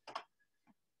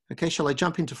 Okay, shall I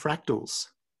jump into fractals?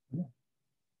 Yeah.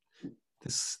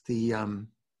 This the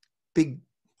big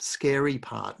scary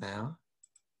part now.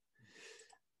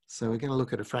 So we're going to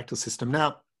look at a fractal system.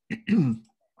 Now,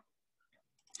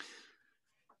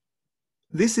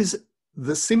 this is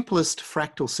the simplest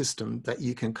fractal system that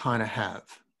you can kind of have.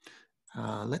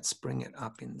 Let's bring it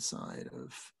up inside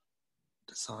of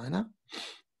Designer.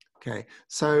 Okay,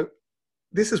 so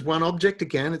this is one object.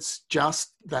 Again, it's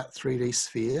just that 3D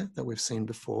sphere that we've seen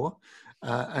before.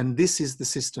 And this is the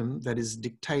system that is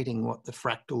dictating what the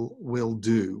fractal will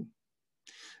do.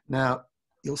 Now,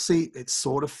 you'll see it's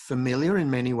sort of familiar in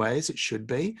many ways. It should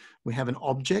be. We have an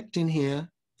object in here,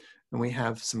 and we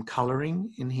have some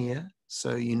coloring in here.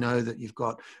 So you know that you've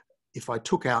got, if I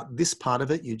took out this part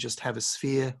of it, you just have a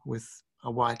sphere with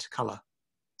a white color.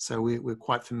 So we're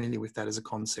quite familiar with that as a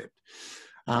concept.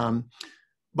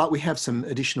 But we have some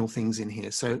additional things in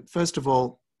here. So first of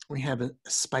all, we have a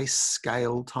space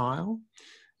scale tile.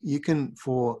 You can,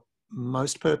 for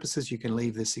most purposes, you can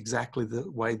leave this exactly the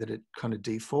way that it kind of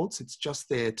defaults. It's just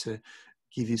there to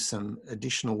give you some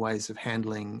additional ways of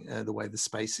handling the way the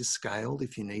space is scaled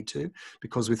if you need to,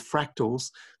 because with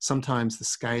fractals, sometimes the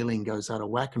scaling goes out of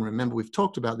whack. And remember, we've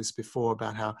talked about this before,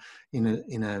 about how in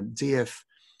a DF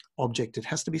object, it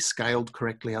has to be scaled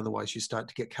correctly. Otherwise you start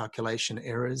to get calculation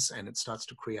errors and it starts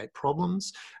to create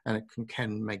problems, and it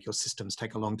can make your systems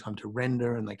take a long time to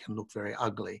render, and they can look very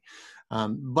ugly.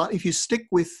 But if you stick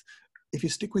with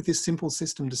this simple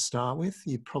system to start with,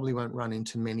 you probably won't run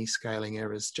into many scaling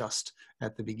errors just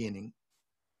at the beginning.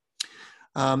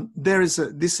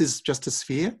 This is just a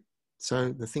sphere.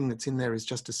 So the thing that's in there is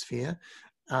just a sphere.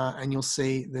 And you'll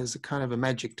see there's a kind of a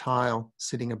magic tile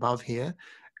sitting above here,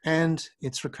 and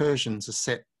its recursions are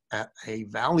set at a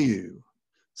value.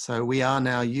 So we are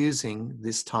now using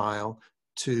this tile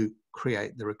to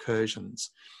create the recursions.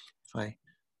 If I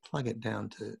plug it down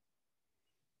to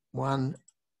 1,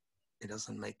 it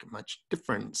doesn't make much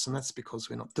difference, and that's because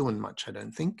we're not doing much, I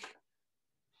don't think.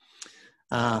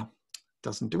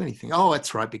 Doesn't do anything. Oh,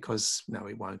 that's right, because no,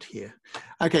 it won't here.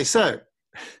 Okay, so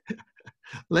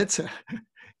let's.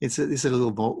 It's a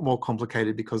little more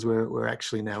complicated because we're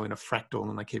actually now in a fractal,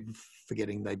 and I keep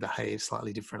forgetting they behave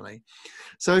slightly differently.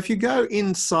 So if you go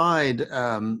inside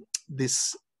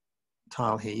this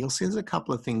tile here, you'll see there's a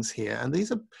couple of things here, and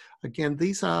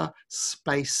these are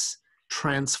space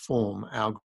transform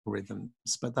algorithms,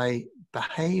 but they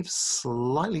behave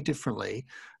slightly differently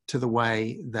to the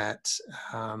way that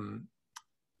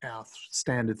our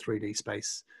standard 3D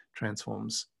space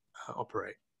transforms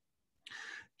operate.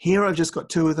 Here I've just got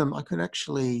 2 of them. I could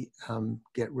actually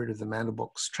get rid of the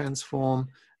Mandelbox transform,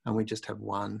 and we just have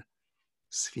one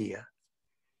sphere.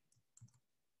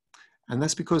 And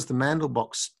that's because the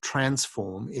Mandelbox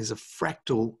transform is a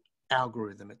fractal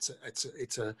algorithm.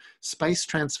 It's a space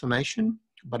transformation,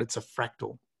 but it's a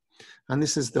fractal. And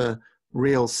this is the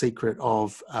real secret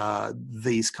of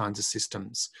these kinds of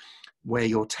systems, where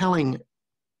you're telling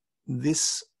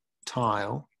this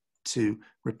tile to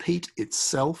repeat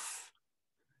itself,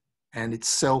 and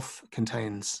itself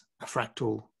contains a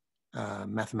fractal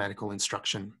mathematical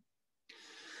instruction.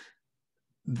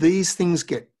 These things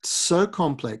get so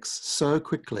complex so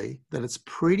quickly that it's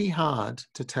pretty hard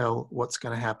to tell what's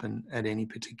going to happen at any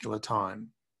particular time.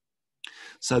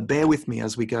 So bear with me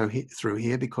as we go through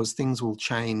here, because things will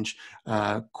change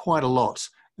quite a lot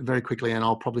very quickly, and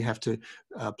I'll probably have to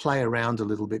play around a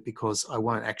little bit because I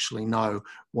won't actually know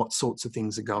what sorts of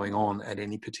things are going on at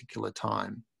any particular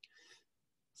time.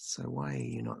 So why are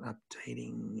you not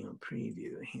updating your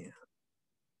preview here?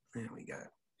 There we go.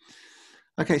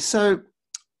 Okay, so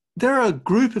there are a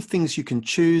group of things you can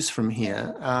choose from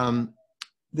here.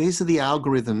 These are the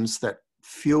algorithms that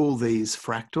fuel these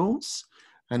fractals.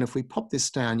 And if we pop this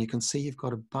down, you can see you've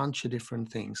got a bunch of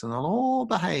different things, and they'll all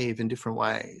behave in different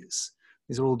ways.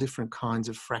 These are all different kinds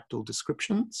of fractal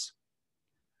descriptions.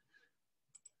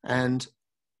 And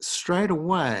straight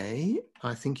away,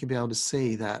 I think you'll be able to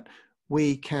see that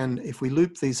we can, if we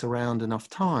loop these around enough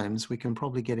times, we can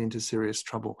probably get into serious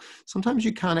trouble. Sometimes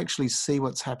you can't actually see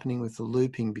what's happening with the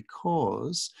looping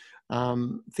because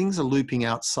things are looping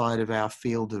outside of our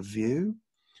field of view.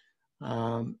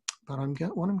 But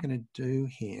what I'm going to do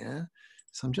here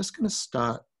is I'm just going to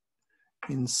start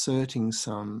inserting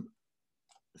some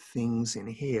things in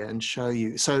here and show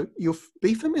you. So you'll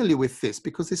be familiar with this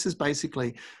because this is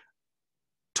basically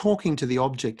talking to the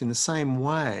object in the same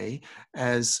way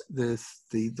as the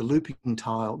looping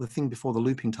tile, the thing before the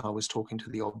looping tile was talking to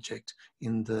the object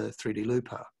in the 3D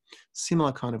looper.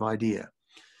 Similar kind of idea.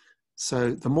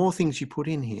 So the more things you put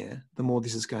in here, the more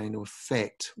this is going to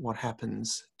affect what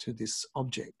happens to this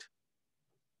object.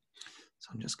 So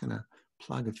I'm just going to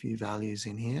plug a few values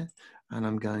in here, and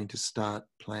I'm going to start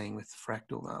playing with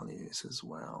fractal values as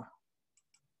well.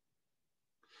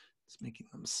 It's making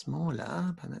them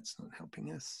smaller, but that's not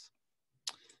helping us.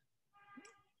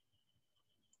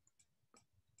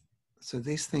 So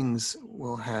these things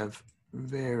will have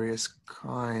various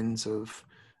kinds of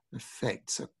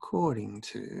effects according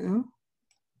to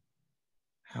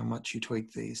how much you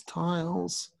tweak these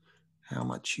tiles, how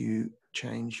much you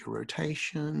change your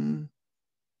rotation,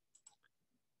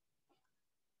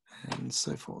 and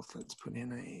so forth. Let's put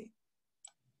in a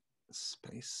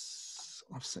space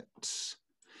offset.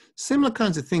 Similar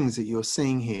kinds of things that you're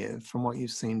seeing here from what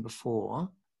you've seen before.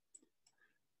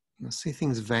 You'll see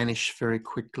things vanish very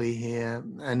quickly here.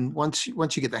 And once you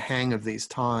get the hang of these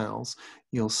tiles,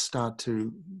 you'll start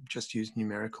to just use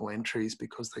numerical entries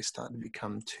because they start to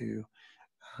become too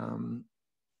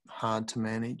hard to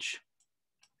manage.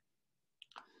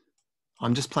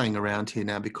 I'm just playing around here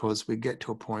now because we get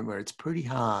to a point where it's pretty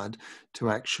hard to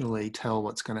actually tell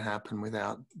what's going to happen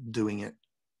without doing it.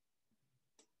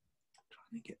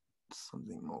 Trying to get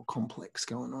something more complex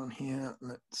going on here.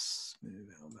 Let's move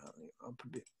our value up a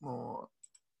bit more.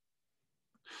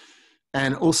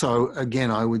 And also,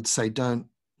 again, I would say don't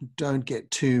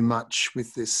get too much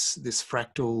with this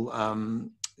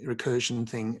fractal recursion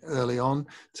thing early on.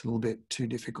 It's a little bit too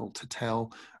difficult to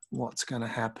tell what's going to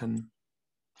happen.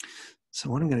 So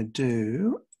what I'm going to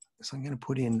do is I'm going to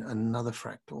put in another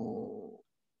fractal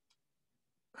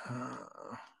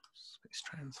space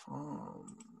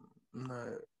transform.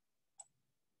 No,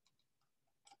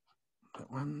 that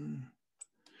one.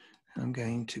 I'm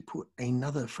going to put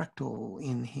another fractal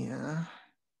in here.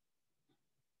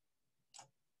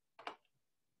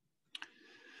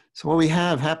 So what we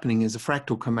have happening is a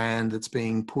fractal command that's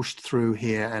being pushed through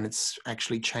here, and it's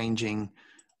actually changing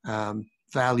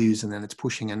values, and then it's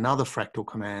pushing another fractal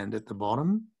command at the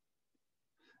bottom.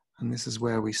 And this is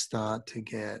where we start to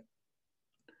get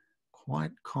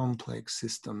quite complex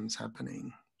systems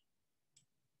happening.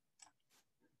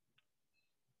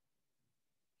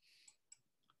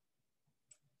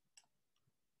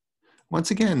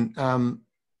 Once again,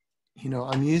 you know,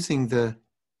 I'm using the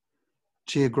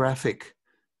geographic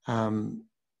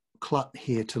CLUT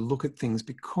here to look at things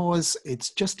because it's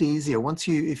just easier. Once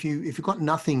if you've got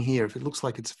nothing here, if it looks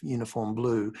like it's uniform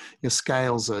blue, your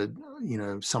scales are, you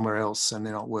know, somewhere else and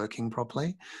they're not working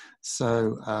properly.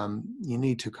 So you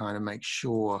need to kind of make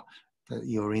sure that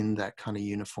you're in that kind of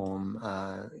uniform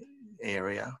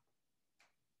area.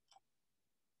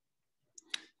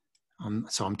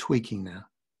 So I'm tweaking now.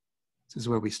 This is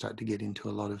where we start to get into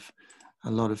a lot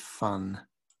of fun.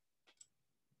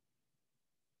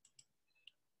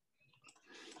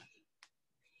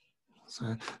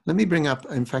 So let me bring up,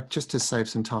 in fact, just to save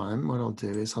some time, what I'll do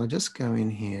is I'll just go in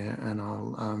here and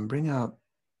I'll bring up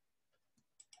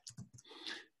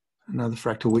another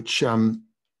fractal, which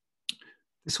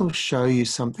this will show you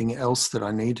something else that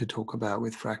I need to talk about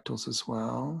with fractals as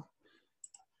well.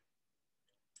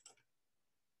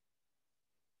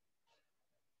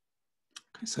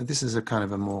 Okay, so this is a kind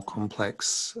of a more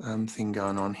complex thing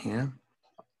going on here.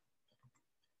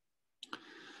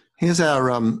 Here's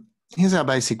our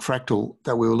basic fractal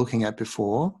that we were looking at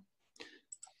before.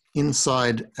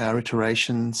 Inside our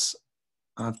iterations,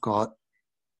 I've got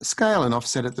scale and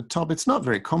offset at the top. It's not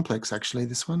very complex, actually,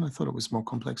 this one. I thought it was more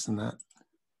complex than that.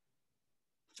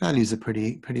 Values are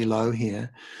pretty low here.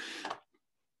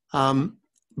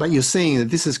 But you're seeing that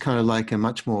this is kind of like a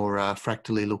much more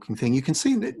fractally looking thing. You can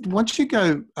see that once you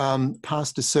go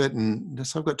past a certain,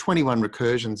 so I've got 21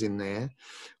 recursions in there.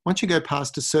 Once you go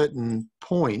past a certain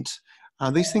point,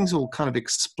 these things will kind of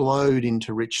explode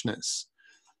into richness.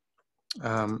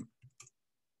 I'm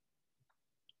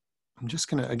just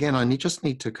going to, again, I just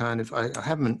need to kind of, I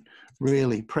haven't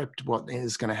really prepped what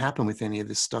is going to happen with any of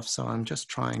this stuff, so I'm just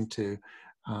trying to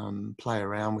play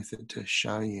around with it to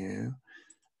show you.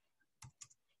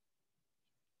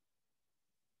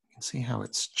 You can see how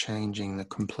it's changing the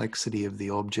complexity of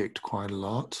the object quite a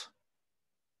lot.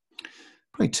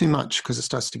 Probably too much because it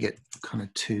starts to get kind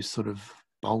of too sort of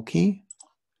bulky.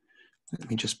 Let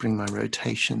me just bring my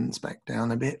rotations back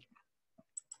down a bit.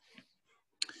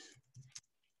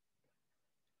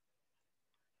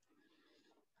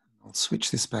 I'll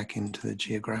switch this back into the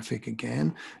geographic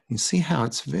again. You see how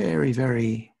it's very,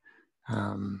 very,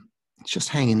 it's just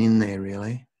hanging in there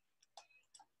really.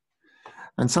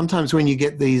 And sometimes when you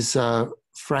get these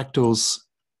fractals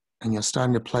and you're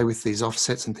starting to play with these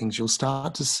offsets and things, you'll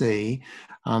start to see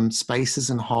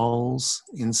spaces and holes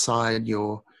inside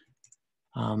your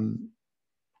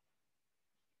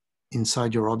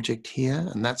object here,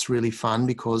 and that's really fun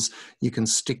because you can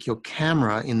stick your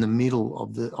camera in the middle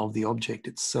of the object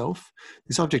itself.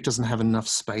 This object doesn't have enough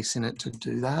space in it to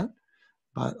do that,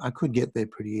 but I could get there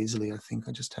pretty easily. I think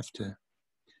I just have to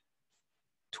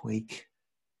tweak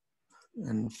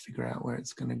and figure out where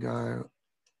it's going to go.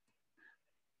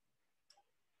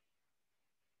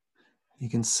 You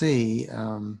can see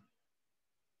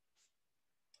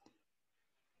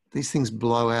these things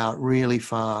blow out really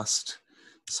fast,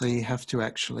 so you have to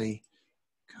actually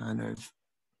kind of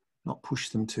not push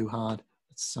them too hard.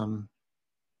 It's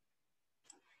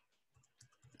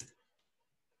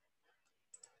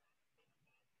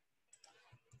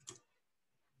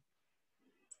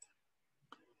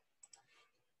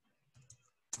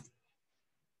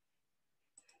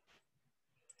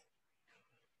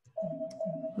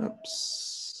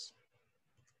oops.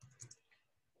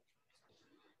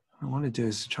 What I want to do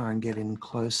is try and get in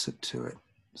closer to it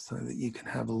so that you can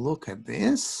have a look at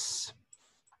this.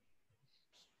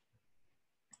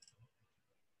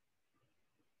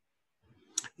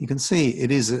 You can see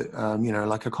it is a, you know,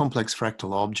 like a complex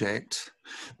fractal object,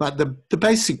 but the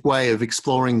basic way of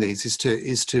exploring these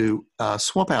is to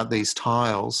swap out these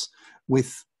tiles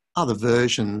with other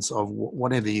versions of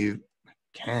whatever you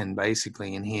can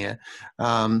basically in here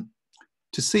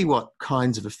to see what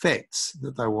kinds of effects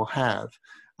that they will have.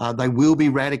 They will be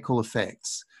radical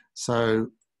effects, so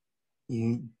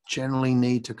you generally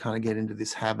need to kind of get into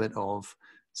this habit of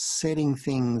setting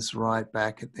things right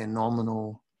back at their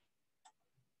nominal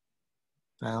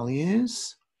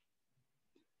values,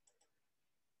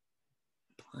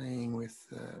 playing with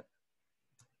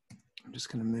I'm just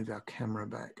going to move our camera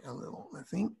back a little, I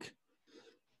think.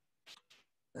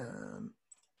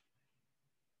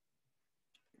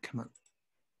 Come on.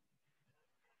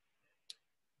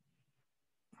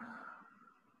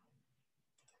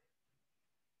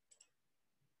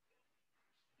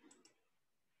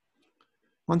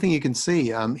 One thing you can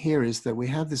see here is that we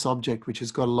have this object which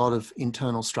has got a lot of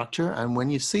internal structure, and when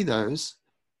you see those,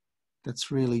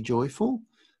 that's really joyful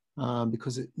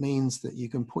because it means that you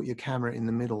can put your camera in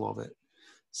the middle of it.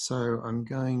 So I'm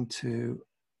going to,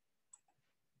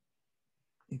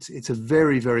 it's a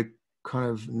very, very kind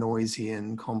of noisy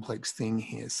and complex thing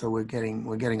here. So we're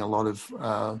getting a lot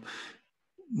of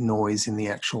noise in the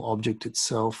actual object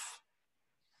itself.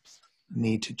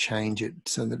 Need to change it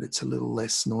so that it's a little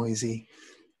less noisy.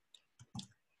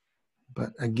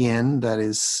 But again, that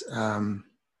is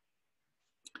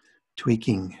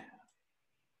tweaking.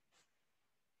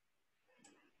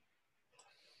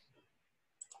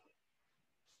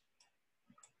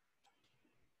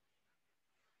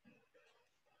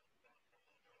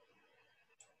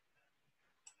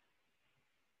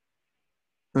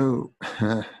 Oh,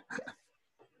 let's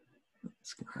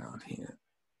go out here.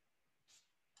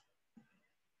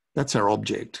 That's our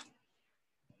object.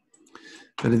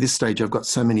 But at this stage, I've got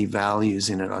so many values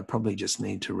in it, I probably just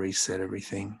need to reset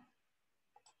everything.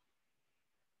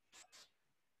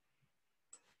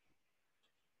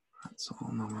 That's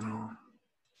all nominal.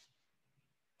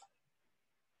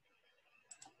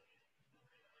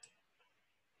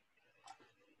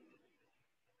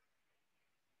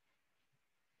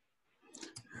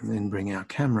 And then bring our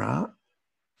camera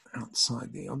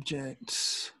outside the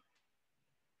object.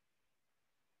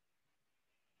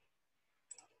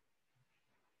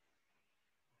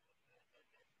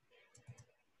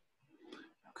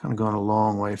 I've kind of gone a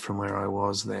long way from where I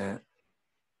was there.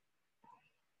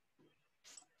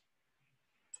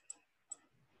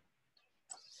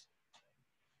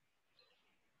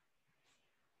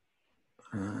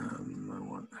 I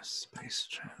want a space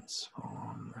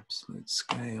transform, absolute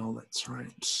scale, that's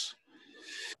right.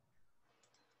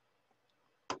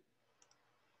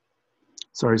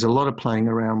 So there's a lot of playing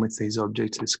around with these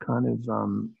objects. It's kind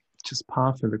of just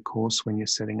par for the course when you're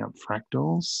setting up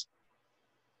fractals.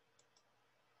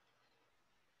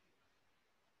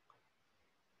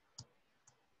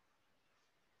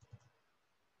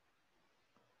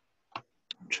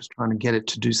 I'm just trying to get it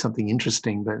to do something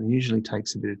interesting, but it usually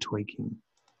takes a bit of tweaking.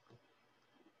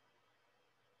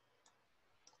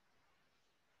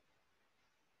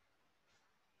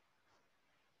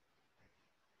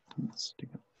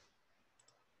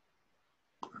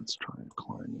 Let's try a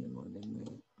colonial one in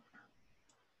there.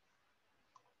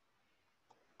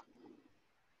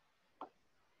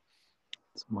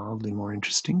 It's mildly more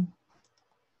interesting.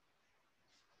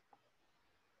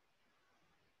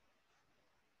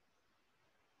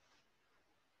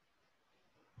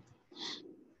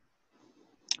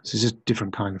 So it's just a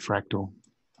different kind of fractal.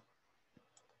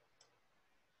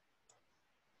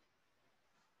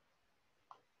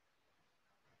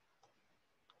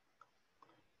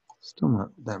 Still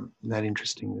not that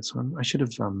interesting, this one. I should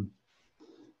have found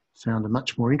a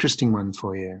much more interesting one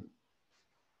for you.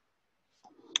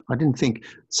 I didn't think,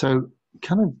 so it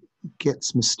kind of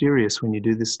gets mysterious when you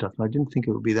do this stuff. I didn't think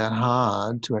it would be that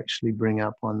hard to actually bring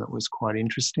up one that was quite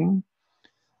interesting,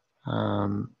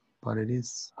 but it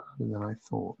is harder than I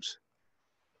thought.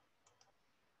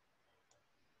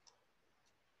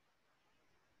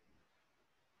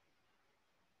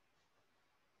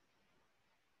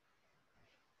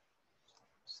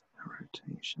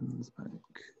 Rotations back.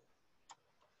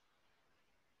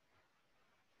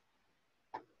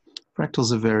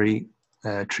 Fractals are very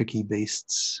tricky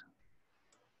beasts.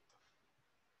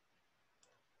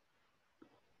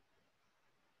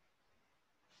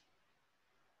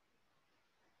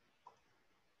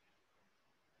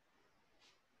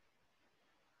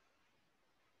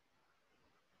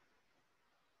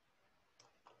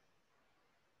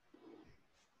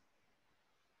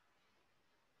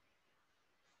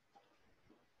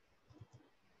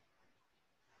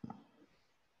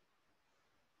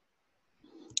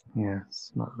 Yeah,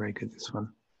 it's not very good, this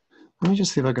one. Let me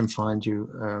just see if I can find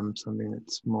you something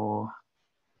that's more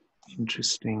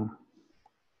interesting.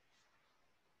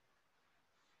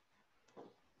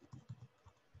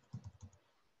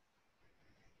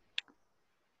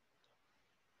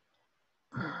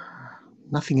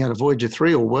 Nothing out of Voyager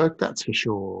 3 will work, that's for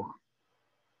sure.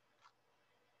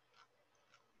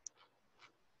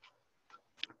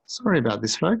 Sorry about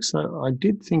this, folks. I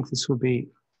did think this would be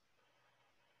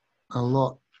a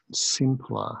lot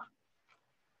simpler.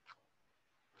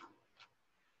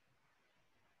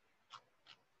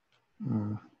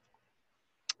 I'll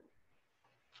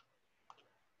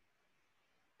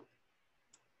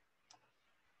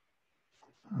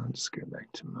just go back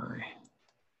to my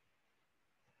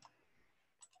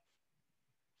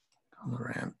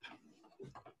color ramp.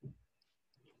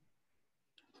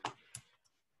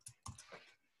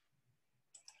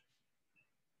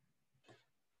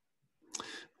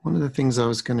 One of the things I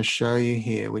was going to show you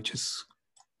here, which is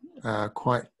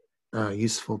quite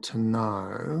useful to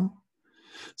know.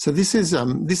 So this is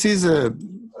a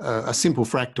simple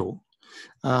fractal,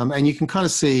 and you can kind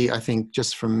of see, I think,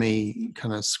 just from me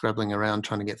kind of scrabbling around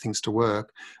trying to get things to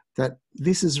work, that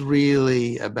this is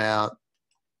really about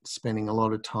spending a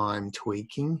lot of time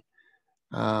tweaking.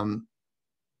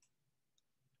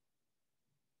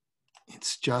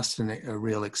 It's just a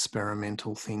real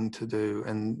experimental thing to do,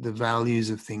 and the values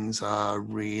of things are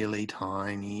really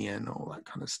tiny and all that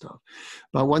kind of stuff.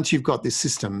 But once you've got this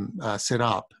system set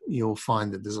up, you'll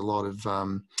find that there's a lot of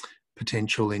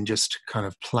potential in just kind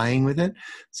of playing with it.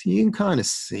 So you can kind of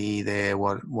see there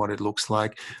what it looks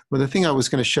like. But the thing I was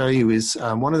going to show you is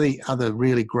one of the other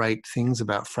really great things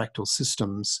about fractal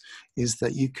systems is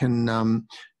that you can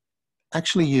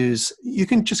actually you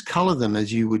can just color them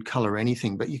as you would color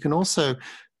anything, but you can also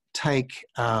take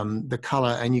the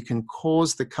color and you can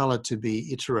cause the color to be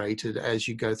iterated as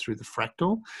you go through the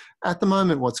fractal. At the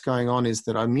moment, what's going on is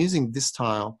that I'm using this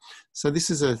tile. So this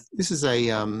is an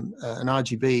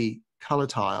RGB color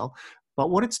tile,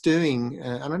 but what it's doing,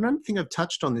 and I don't think I've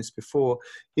touched on this before,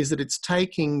 is that it's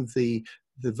taking the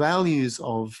values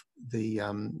of the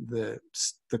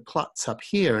cluts up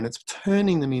here and it's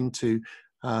turning them into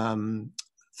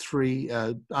three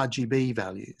RGB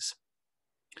values.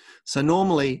 So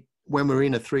normally when we're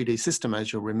in a 3D system,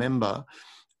 as you'll remember,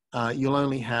 you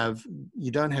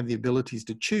don't have the abilities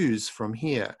to choose from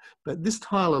here, but this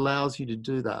tile allows you to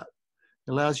do that.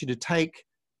 It allows you to take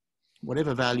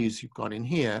whatever values you've got in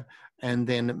here and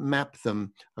then map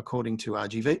them according to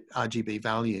RGB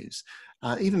values.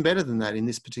 Even better than that, in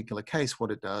this particular case, what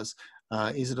it does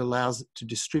is it allows it to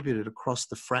distribute it across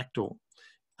the fractal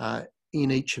in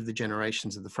each of the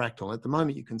generations of the fractal. At the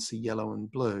moment, you can see yellow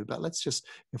and blue, but let's just,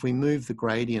 if we move the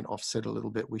gradient offset a little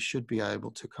bit, we should be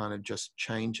able to kind of just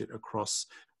change it across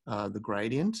the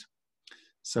gradient.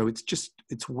 So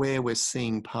it's where we're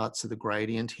seeing parts of the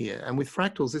gradient here. And with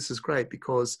fractals, this is great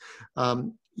because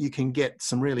you can get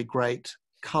some really great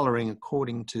coloring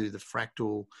according to the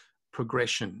fractal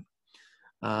progression.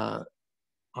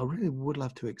 I really would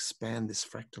love to expand this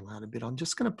fractal out a bit. I'm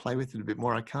just going to play with it a bit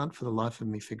more. I can't for the life of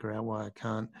me figure out why I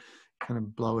can't kind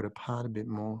of blow it apart a bit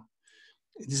more.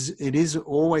 It is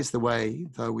always the way,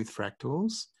 though, with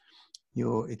fractals.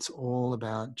 It's all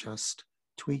about just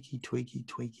tweaky, tweaky,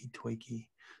 tweaky, tweaky.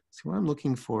 So what I'm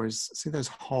looking for is, see those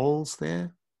holes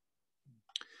there?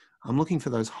 I'm looking for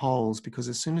those holes because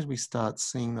as soon as we start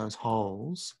seeing those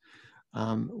holes,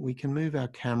 we can move our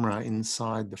camera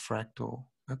inside the fractal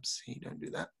Oopsie, don't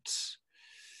do that. Just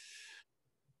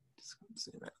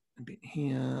see that a bit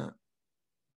here.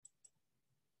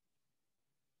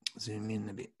 Zoom in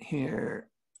a bit here.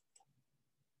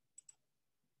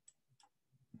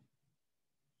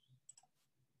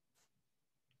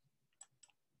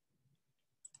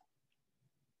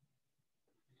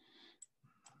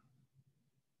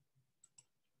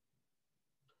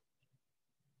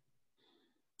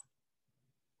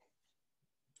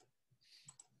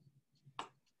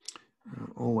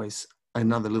 Always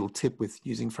another little tip with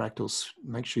using fractals,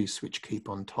 make sure you switch keep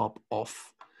on top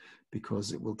off,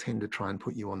 because it will tend to try and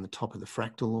put you on the top of the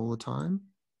fractal all the time.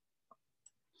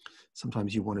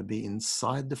 Sometimes you want to be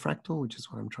inside the fractal, which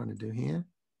is what I'm trying to do here.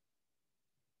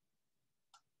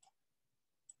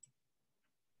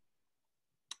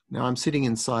 Now I'm sitting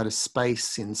inside a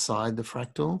space inside the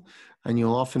fractal, and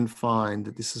you'll often find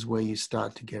that this is where you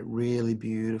start to get really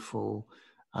beautiful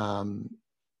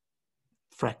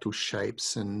fractal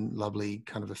shapes and lovely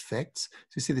kind of effects.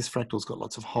 So you see this fractal's got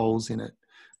lots of holes in it,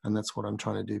 and that's what I'm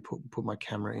trying to do, put my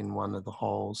camera in one of the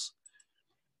holes.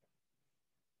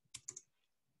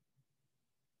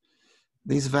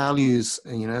 These values,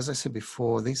 you know, as I said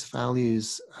before, these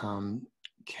values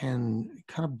can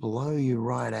kind of blow you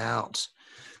right out.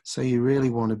 So you really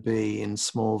want to be in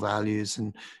small values,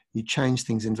 and you change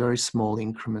things in very small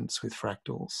increments with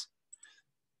fractals.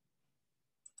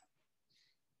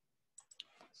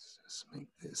 Let's make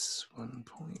this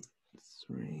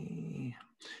 1.3.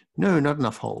 No, not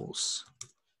enough holes.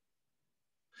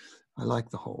 I like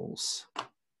the holes.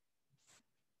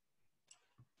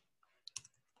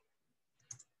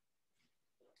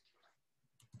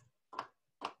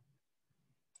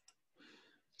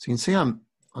 So you can see I'm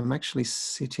actually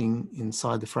sitting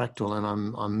inside the fractal, and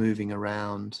I'm moving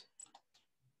around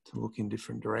to look in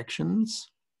different directions.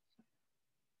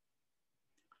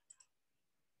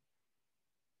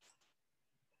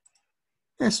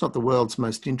 It's not the world's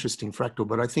most interesting fractal,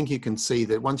 but I think you can see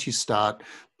that once you start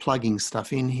plugging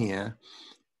stuff in here,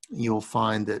 you'll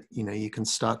find that, you know, you can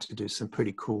start to do some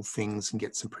pretty cool things and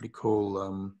get some pretty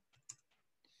cool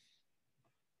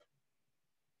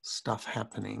stuff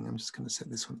happening. I'm just going to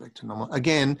set this one back to normal.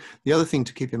 Again, the other thing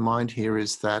to keep in mind here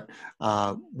is that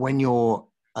when you're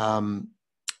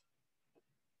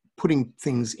putting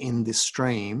things in this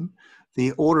stream,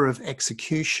 the order of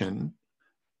execution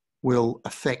will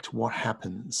affect what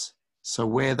happens. So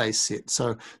where they sit.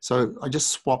 So I just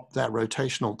swapped that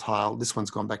rotational tile. This one's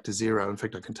gone back to 0. In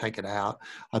fact, I can take it out.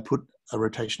 I put a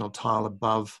rotational tile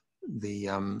above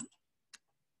the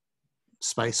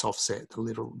space offset,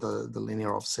 the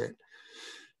linear offset.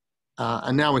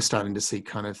 And now we're starting to see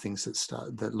kind of things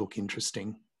that look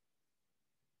interesting.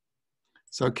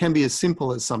 So it can be as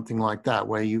simple as something like that,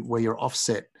 where your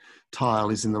offset tile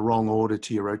is in the wrong order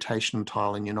to your rotational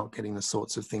tile, and you're not getting the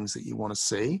sorts of things that you want to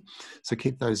see. So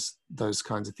keep those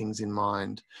kinds of things in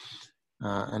mind.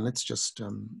 And let's just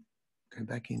go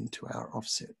back into our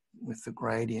offset with the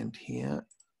gradient here.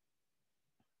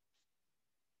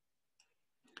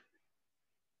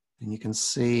 And you can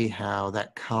see how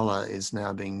that color is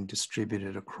now being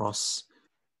distributed across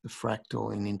the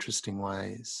fractal in interesting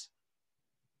ways.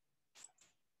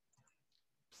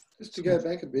 Just to go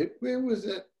back a bit, where was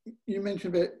that? You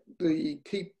mentioned about the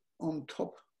keep on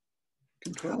top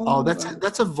control. Oh,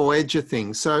 that's a Voyager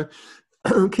thing. So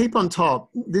keep on top.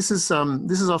 This is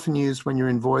often used when you're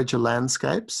in Voyager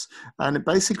landscapes, and it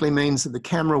basically means that the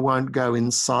camera won't go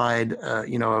inside,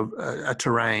 you know, a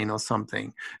terrain or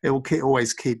something. It will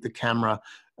always keep the camera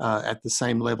at the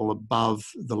same level above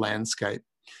the landscape.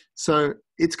 So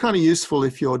it's kind of useful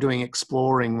if you're doing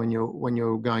exploring when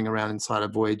you're going around inside a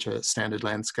Voyager standard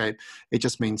landscape. It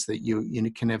just means that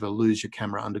you can never lose your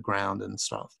camera underground and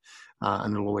stuff,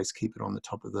 and it'll always keep it on the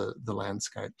top of the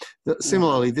landscape.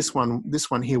 Similarly, this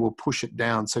one here will push it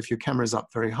down. So if your camera's up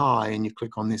very high and you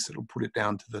click on this, it'll put it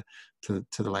down to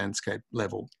the landscape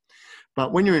level.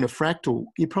 But when you're in a fractal,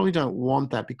 you probably don't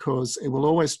want that, because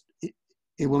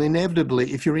it will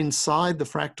inevitably, if you're inside the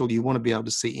fractal, you want to be able to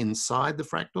see inside the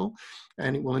fractal,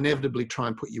 and it will inevitably try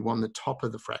and put you on the top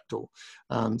of the fractal.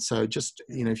 So just,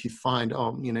 you know, if you find,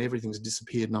 oh, you know, everything's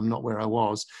disappeared and I'm not where I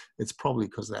was, it's probably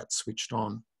because that's switched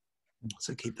on.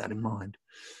 So keep that in mind.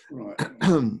 Right.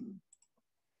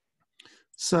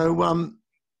 So I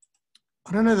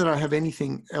don't know that I have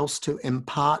anything else to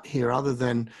impart here other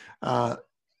than,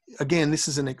 again, this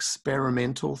is an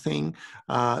experimental thing.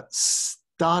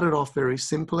 Started off very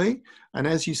simply, and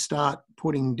as you start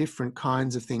putting different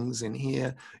kinds of things in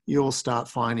here, you'll start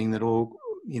finding that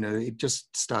it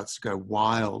just starts to go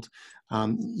wild.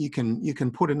 You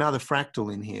can put another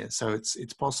fractal in here, so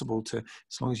it's possible to,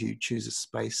 as long as you choose a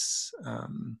space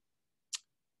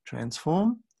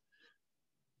transform.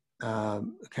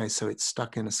 Okay, so it's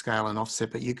stuck in a scale and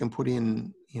offset, but you can put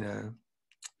in, you know,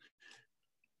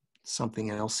 something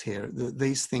else here.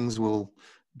 These things will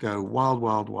go wild,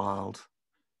 wild, wild.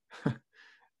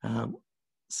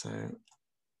 So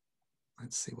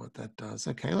let's see what that does.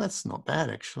 Okay, well, that's not bad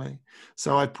actually.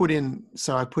 So I put in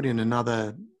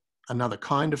another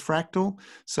kind of fractal.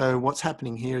 So what's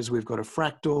happening here is we've got a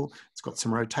fractal, it's got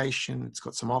some rotation, it's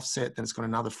got some offset, then it's got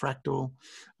another fractal.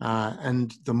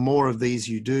 And the more of these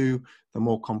you do, the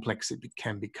more complex it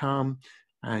can become.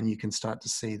 And you can start to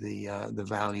see the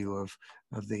value of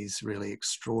these really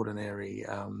extraordinary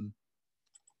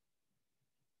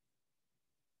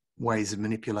ways of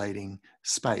manipulating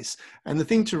space. And the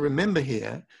thing to remember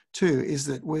here too is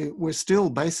that we're still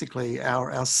basically,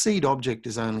 our seed object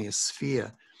is only a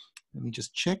sphere. Let me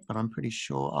just check, but I'm pretty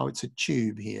sure, oh, it's a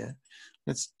tube here.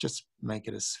 Let's just make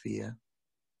it a sphere.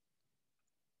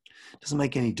 Doesn't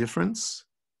make any difference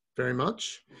very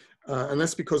much. And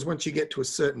that's because once you get to a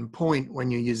certain point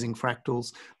when you're using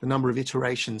fractals, the number of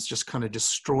iterations just kind of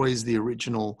destroys the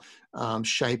original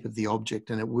shape of the object,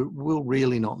 and it will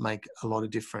really not make a lot of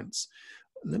difference.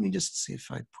 Let me just see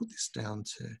if I put this down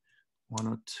to 1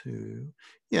 or 2.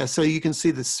 Yeah, so you can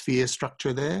see the sphere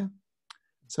structure there.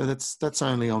 So that's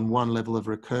only on one level of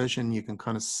recursion. You can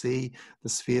kind of see the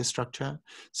sphere structure.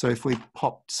 So if we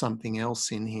popped something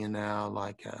else in here now,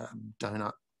 like a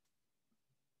donut,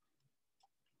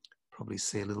 probably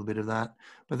see a little bit of that.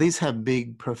 But these have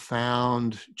big,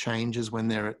 profound changes when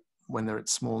they're at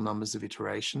small numbers of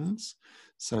iterations.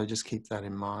 So just keep that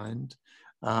in mind.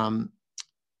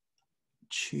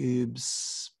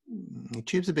 Tubes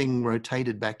are being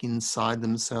rotated back inside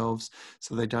themselves,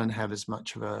 so they don't have as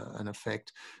much of an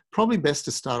effect. Probably best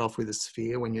to start off with a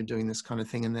sphere when you're doing this kind of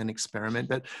thing and then experiment.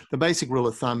 But the basic rule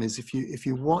of thumb is if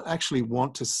you actually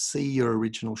want to see your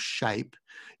original shape,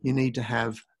 you need to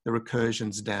have the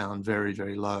recursions down very,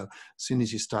 very low. As soon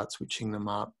as you start switching them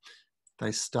up,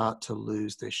 they start to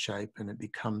lose their shape and it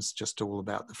becomes just all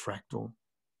about the fractal.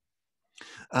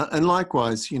 And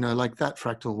likewise, you know, like that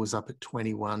fractal was up at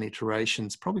 21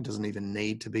 iterations, probably doesn't even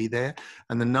need to be there.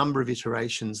 And the number of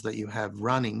iterations that you have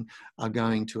running are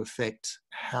going to affect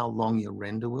how long your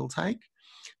render will take.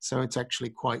 So it's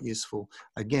actually quite useful,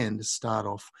 again, to start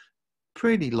off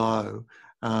pretty low.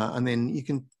 And then you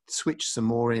can switch some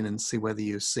more in and see whether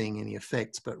you're seeing any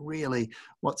effects. But really,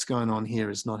 what's going on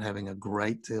here is not having a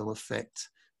great deal of effect.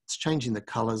 It's changing the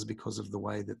colors because of the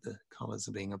way that the colors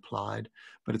are being applied,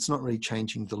 but it's not really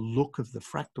changing the look of the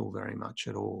fractal very much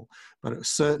at all. But it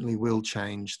certainly will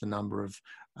change the number of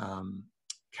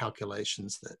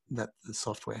calculations that the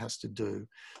software has to do.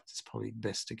 It's probably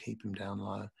best to keep them down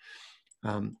low.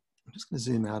 I'm just going to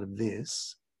zoom out of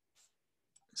this.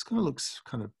 This kind of looks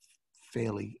kind of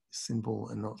fairly simple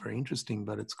and not very interesting,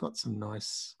 but it's got some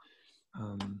nice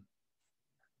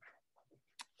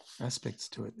aspects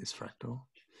to it, this fractal.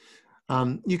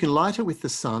 You can light it with the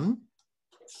sun,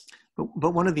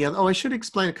 but one of the other, oh, I should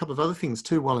explain a couple of other things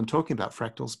too while I'm talking about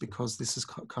fractals, because this is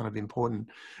kind of important.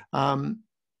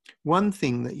 One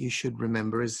thing that you should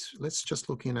remember is, let's just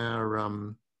look in our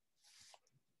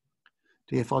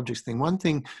DF objects thing. One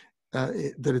thing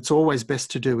that it's always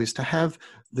best to do is to have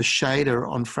the shader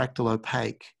on fractal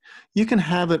opaque. You can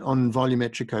have it on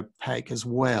volumetric opaque as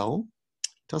well.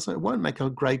 It won't make a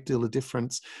great deal of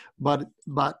difference, but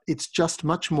it's just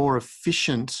much more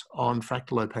efficient on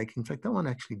fractal opaque. In fact, that one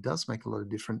actually does make a lot of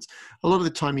difference. A lot of the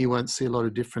time you won't see a lot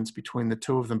of difference between the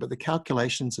two of them, but the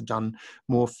calculations are done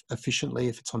more efficiently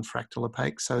if it's on fractal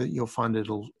opaque, so you'll find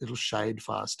it'll shade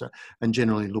faster and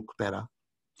generally look better.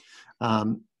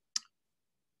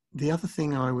 The other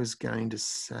thing I was going to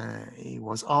say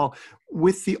was,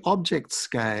 with the object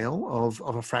scale of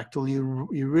a fractal,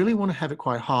 you really want to have it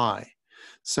quite high.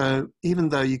 So even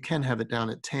though you can have it down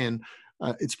at 10,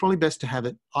 it's probably best to have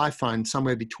it, I find,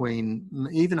 somewhere between,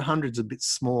 even 100's a bit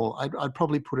small. I'd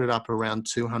probably put it up around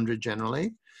 200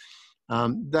 generally.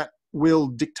 That will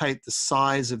dictate the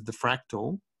size of the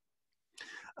fractal.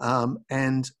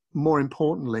 And more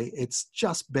importantly, it's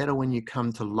just better when you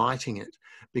come to lighting it,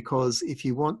 because if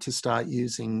you want to start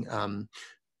using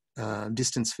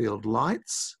distance field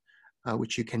lights,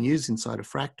 which you can use inside a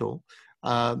fractal,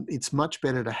 it's much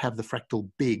better to have the fractal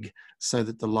big so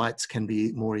that the lights can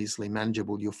be more easily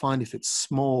manageable. You'll find if it's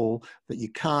small that you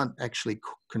can't actually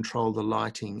control the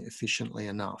lighting efficiently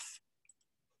enough.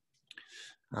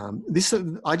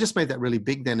 I just made that really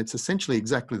big then. It's essentially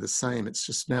exactly the same. It's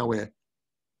just now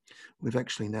we've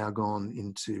actually now gone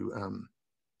into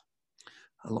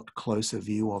a lot closer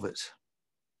view of it.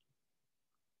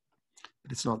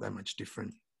 But it's not that much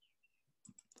different.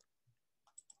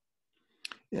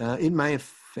 It may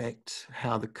affect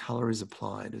how the color is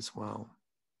applied as well.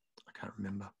 I can't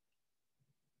remember.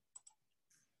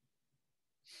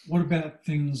 What about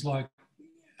things like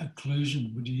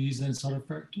occlusion? Would you use that inside a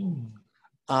fractal?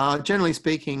 Generally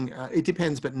speaking, it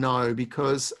depends, but no,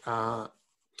 because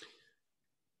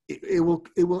it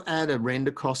will add a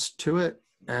render cost to it,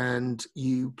 and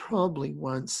you probably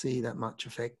won't see that much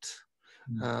effect.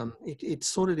 It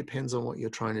sort of depends on what you're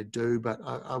trying to do, but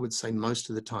I would say most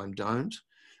of the time don't.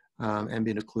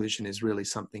 Ambient occlusion is really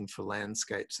something for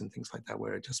landscapes and things like that,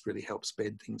 where it just really helps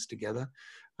bed things together.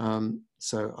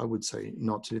 So I would say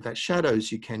not to do that.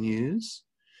 Shadows you can use.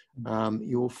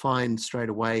 You'll find straight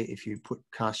away if you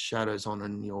cast shadows on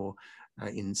and you're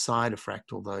inside a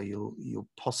fractal, though, you'll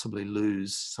possibly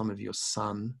lose some of your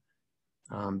sun,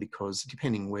 because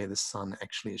depending where the sun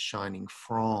actually is shining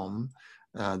from,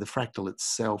 the fractal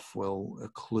itself will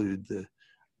occlude the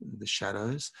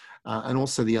shadows. And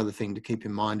also the other thing to keep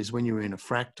in mind is when you're in a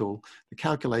fractal, the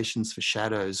calculations for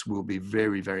shadows will be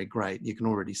very, very great. You can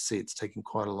already see it's taken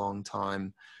quite a long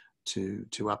time to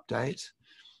update.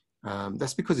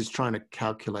 That's because it's trying to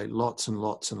calculate lots and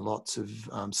lots and lots of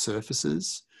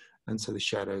surfaces. And so the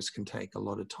shadows can take a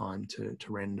lot of time to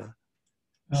render.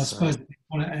 I suppose you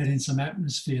want to add in some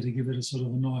atmosphere to give it a sort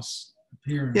of a nice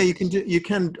appearance. Yeah, you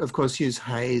can of course use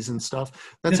haze and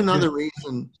stuff. That's another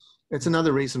reason. It's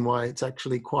another reason why it's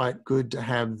actually quite good to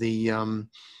have the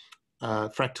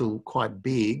fractal quite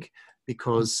big,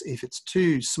 because if it's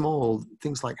too small,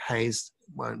 things like haze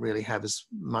won't really have as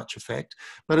much effect.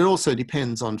 But it also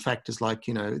depends on factors like,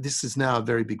 you know, this is now a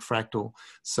very big fractal,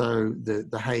 so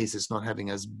the haze is not having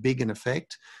as big an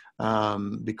effect,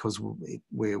 because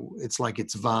it's like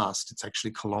it's vast. It's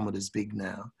actually kilometers big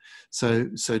now. So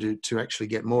to actually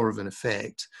get more of an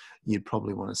effect, you'd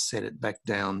probably want to set it back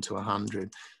down to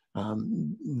 100.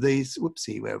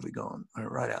 Whoopsie, where have we gone?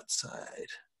 Right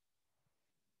outside.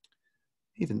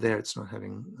 Even there, it's not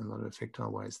having a lot of effect.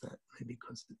 Why is that? Maybe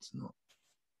because it's not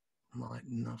light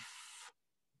enough.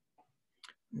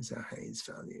 There's our haze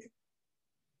value.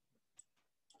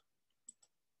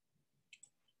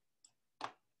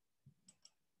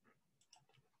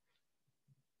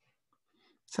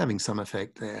 It's having some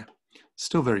effect there.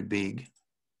 Still very big.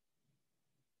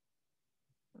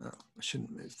 Oh, I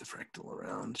shouldn't move the fractal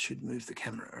around. Should move the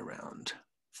camera around.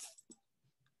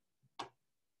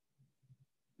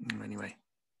 Anyway,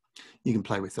 you can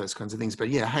play with those kinds of things. But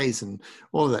yeah, haze and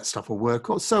all of that stuff will work.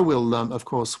 So will, of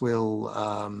course, will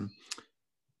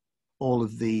all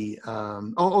of the...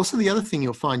 also, the other thing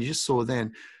you'll find, you just saw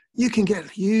then, you can get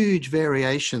huge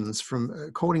variations from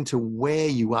according to where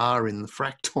you are in the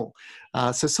fractal.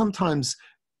 So sometimes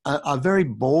a very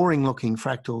boring looking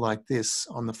fractal like this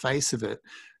on the face of it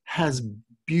has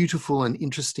beautiful and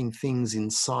interesting things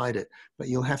inside it, but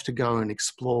you'll have to go and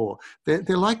explore.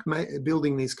 They're like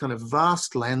building these kind of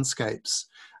vast landscapes.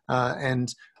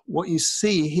 And what you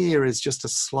see here is just a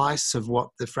slice of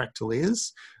what the fractal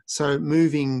is. So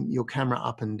moving your camera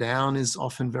up and down is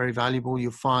often very valuable.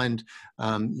 You'll find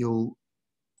you'll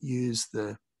use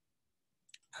the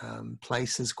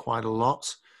places quite a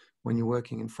lot when you're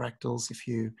working in fractals.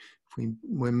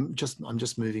 I'm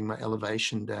just moving my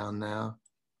elevation down now.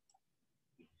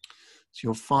 So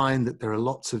you'll find that there are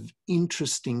lots of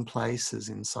interesting places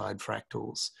inside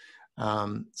fractals.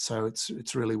 So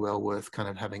it's really well worth kind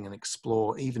of having an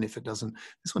explore, even if this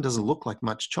one doesn't look like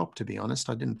much chop, to be honest.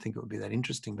 I didn't think it would be that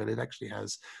interesting, but it actually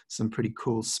has some pretty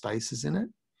cool spaces in it.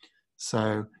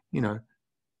 So, you know,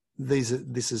 this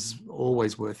is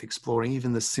always worth exploring,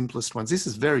 even the simplest ones. This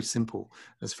is very simple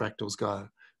as fractals go.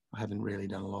 I haven't really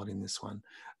done a lot in this one.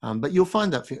 But you'll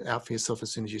find that out for yourself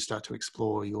as soon as you start to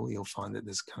explore. You'll find that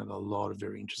there's kind of a lot of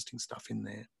very interesting stuff in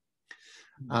there.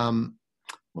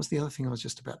 What's the other thing I was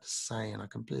just about to say and I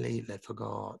completely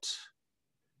forgot?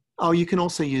 Oh, you can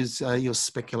also use your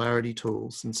specularity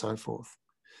tools and so forth.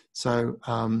 So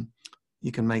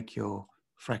you can make your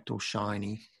fractal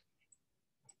shiny.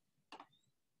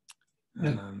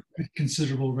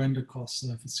 Considerable render costs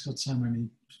if it's got so many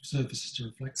surfaces to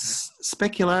reflect that.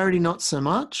 Specularity, not so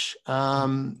much.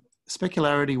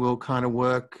 Specularity will kind of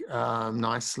work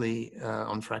nicely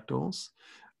on fractals.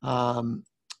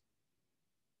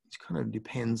 It kind of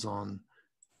depends on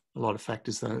a lot of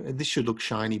factors, though. This should look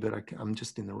shiny, but I'm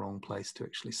just in the wrong place to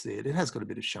actually see it. It has got a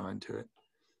bit of shine to it.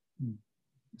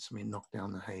 So we knock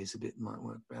down the haze a bit, might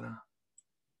work better.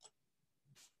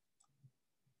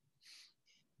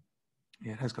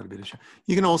 Yeah, it has got a bit of shine.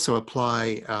 You can also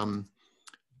apply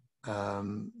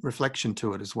reflection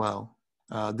to it as well.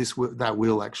 That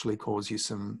will actually cause you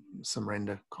some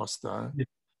render cost, though. Yeah.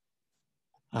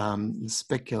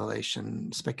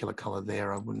 Specular color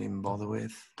there, I wouldn't even bother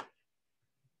with.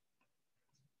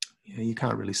 Yeah, you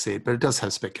can't really see it, but it does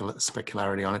have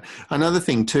specularity on it. Another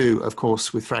thing too, of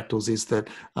course, with fractals is that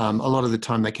a lot of the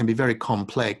time they can be very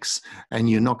complex, and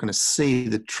you're not going to see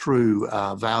the true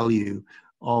value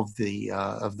of the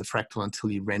fractal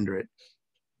until you render it.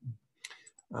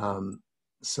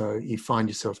 So you find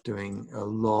yourself doing a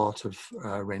lot of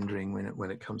rendering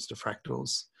when it comes to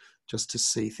fractals, just to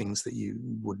see things that you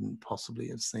wouldn't possibly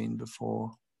have seen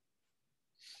before.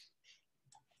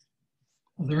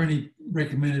 Are there any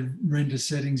recommended render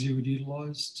settings you would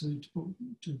utilize to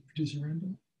produce a render?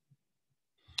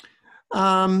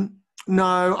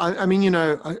 No, I mean, you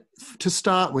know, to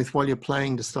start with, while you're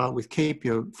playing, to start with, keep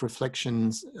your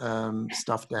reflections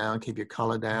stuff down, keep your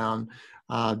color down,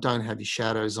 don't have your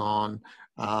shadows on,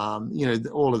 you know,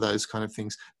 all of those kind of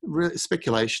things.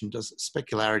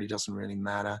 Specularity doesn't really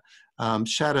matter.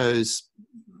 Shadows,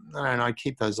 I don't know, I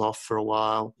keep those off for a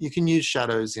while. You can use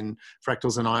shadows in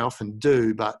fractals, and I often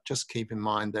do, but just keep in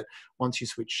mind that once you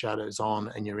switch shadows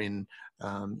on and you're in,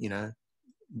 you know,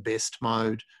 best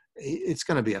mode, it's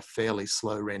going to be a fairly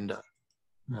slow render.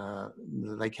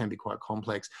 They can be quite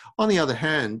complex. On the other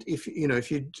hand, if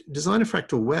you design a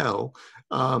fractal well,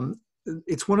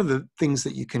 it's one of the things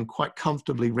that you can quite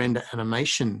comfortably render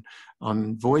animation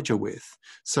on Voyager with.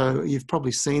 So you've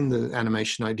probably seen the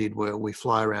animation I did where we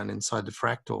fly around inside the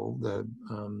fractal, the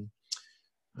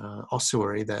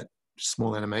ossuary, that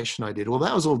small animation I did. Well,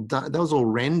 that was all done, that was all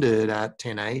rendered at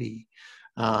 1080,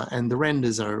 and the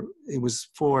renders it was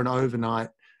for an overnight.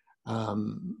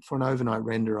 For an overnight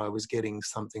render, I was getting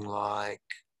something like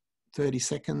 30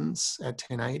 seconds at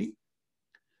 1080,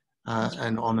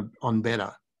 and on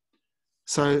better.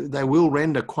 So they will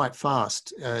render quite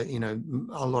fast, you know,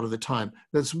 a lot of the time.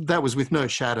 That was with no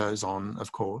shadows on,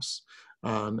 of course,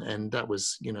 and that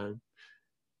was, you know,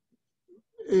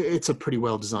 it's a pretty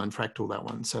well designed fractal, that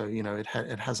one. So, you know,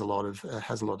 it has a lot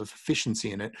of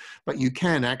efficiency in it. But you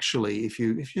can actually, if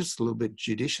you're just a little bit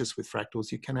judicious with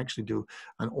fractals, you can actually do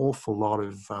an awful lot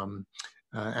of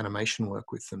animation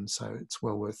work with them. So it's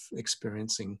well worth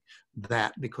experiencing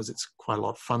that, because it's quite a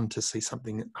lot of fun to see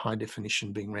something high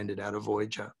definition being rendered out of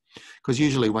Voyager. Because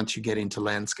usually once you get into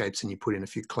landscapes and you put in a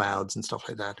few clouds and stuff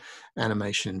like that,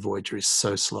 animation in Voyager is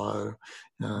so slow.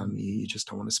 You just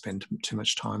don't want to spend too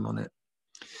much time on it.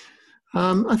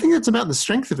 I think that's about the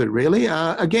strength of it, really.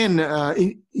 Again,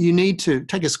 you need to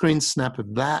take a screen snap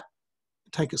of that,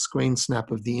 take a screen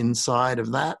snap of the inside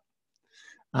of that,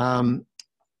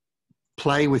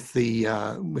 play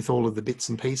with all of the bits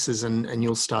and pieces, and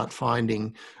you'll start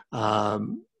finding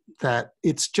that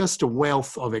it's just a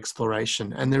wealth of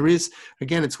exploration. And there is,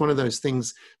 again, it's one of those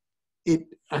things,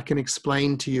 I can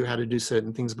explain to you how to do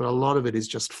certain things, but a lot of it is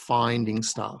just finding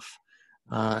stuff.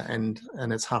 And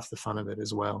it's half the fun of it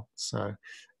as well. So,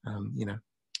 you know,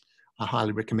 I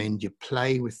highly recommend you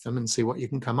play with them and see what you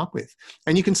can come up with.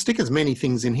 And you can stick as many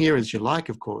things in here as you like,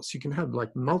 of course. You can have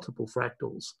like multiple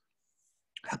fractals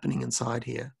happening inside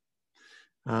here.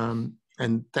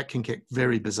 And that can get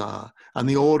very bizarre. And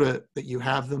the order that you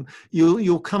have them,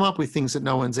 you'll come up with things that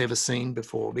no one's ever seen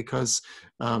before, because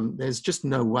there's just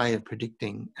no way of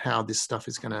predicting how this stuff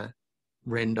is going to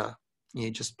render. You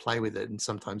just play with it, and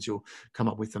sometimes you'll come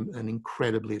up with an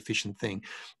incredibly efficient thing.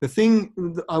 The thing,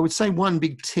 I would say, one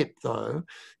big tip though,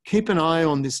 keep an eye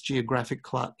on this geographic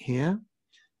clut here.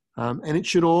 And it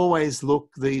should always look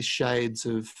these shades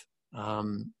of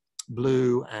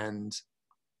blue and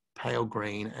pale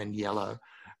green and yellow.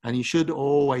 And you should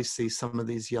always see some of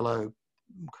these yellow,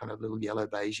 kind of little yellow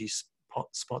beigey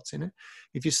spots in it.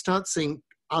 If you start seeing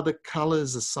other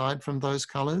colors aside from those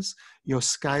colors, your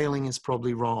scaling is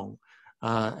probably wrong.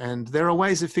 And there are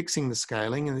ways of fixing the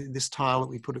scaling, and this tile that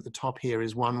we put at the top here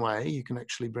is one way. You can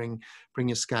actually bring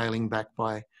your scaling back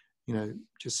by, you know,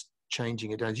 just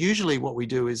changing it down. Usually what we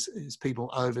do is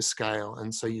people overscale,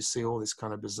 and so you see all this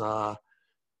kind of bizarre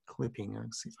clipping. I'll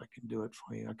see if I can do it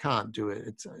for you. I can't do it.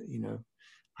 It's, you know,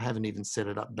 I haven't even set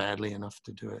it up badly enough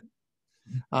to do it.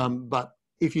 But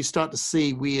if you start to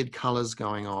see weird colors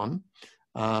going on,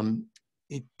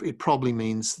 it probably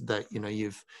means that, you know,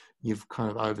 you've kind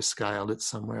of overscaled it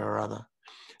somewhere or other.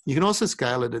 You can also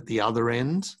scale it at the other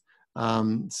end,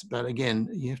 but again,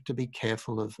 you have to be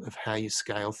careful of how you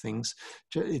scale things.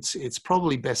 It's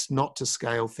probably best not to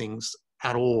scale things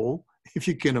at all if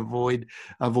you can avoid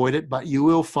it, but you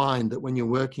will find that when you're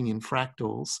working in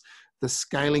fractals, the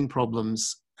scaling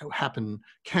problems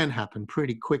can happen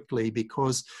pretty quickly,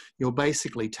 because you're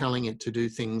basically telling it to do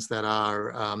things that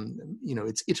are, you know,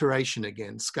 it's iteration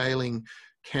again. Scaling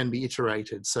can be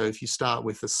iterated. So if you start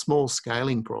with a small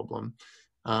scaling problem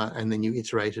and then you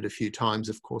iterate it a few times,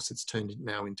 of course, it's turned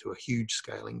now into a huge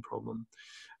scaling problem.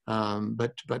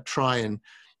 But try and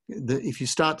if you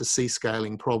start to see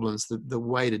scaling problems, the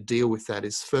way to deal with that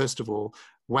is, first of all,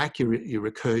 whack your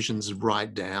recursions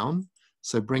right down.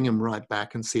 So bring them right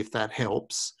back and see if that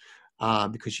helps,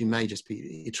 because you may just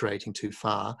be iterating too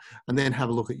far. And then have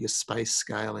a look at your space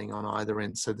scaling on either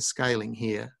end. So the scaling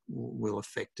here will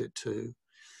affect it too.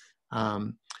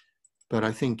 But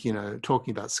I think, you know,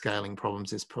 talking about scaling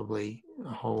problems is probably a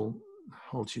whole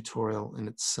tutorial in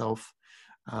itself.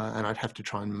 And I'd have to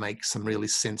try and make some really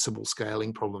sensible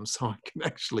scaling problems so I can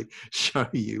actually show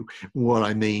you what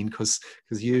I mean, because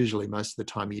usually most of the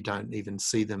time you don't even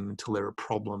see them until they're a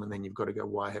problem, and then you've got to go,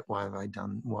 why have I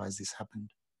done, why has this happened?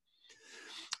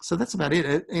 So that's about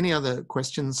it. Any other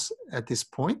questions at this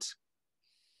point?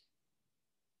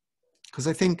 Because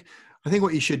I think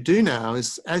what you should do now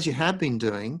is, as you have been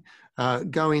doing,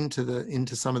 go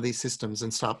into some of these systems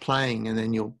and start playing, and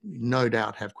then you'll no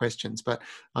doubt have questions. But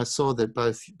I saw that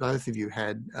both of you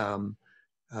had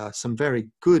some very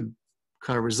good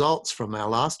kind of results from our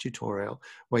last tutorial,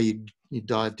 where you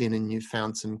dived in and you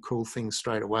found some cool things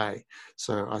straight away.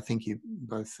 So I think you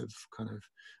both have kind of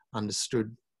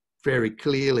understood very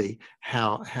clearly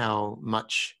how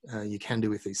much you can do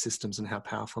with these systems and how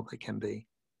powerful they can be.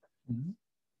 Mm-hmm.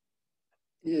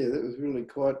 Yeah, that was really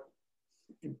quite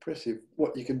impressive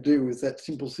what you can do with that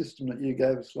simple system that you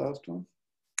gave us last time.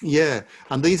 Yeah,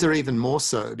 and these are even more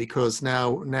so, because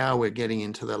now we're getting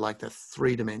into the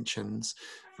 3 dimensions,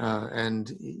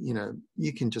 and you know,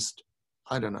 you can just,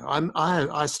 I don't know,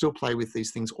 I still play with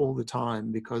these things all the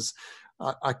time, because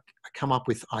I come up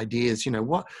with ideas. You know,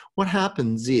 what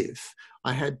happens if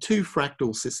I had 2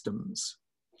 fractal systems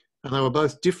and they were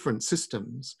both different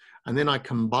systems, and then I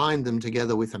combined them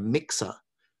together with a mixer?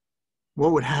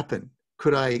 What would happen?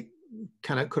 Could I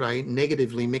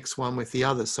negatively mix one with the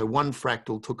other? So one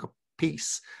fractal took a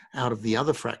piece out of the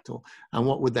other fractal, and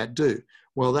what would that do?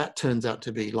 Well, that turns out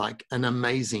to be like an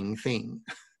amazing thing.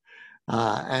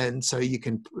 And so you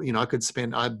can, you know,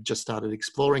 I've just started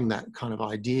exploring that kind of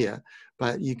idea,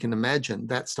 but you can imagine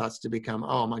that starts to become,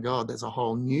 oh my God, there's a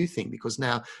whole new thing, because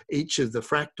now each of the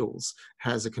fractals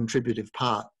has a contributive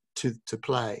part to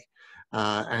play.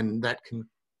 And that can,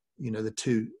 you know, the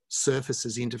 2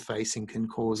 surfaces interfacing can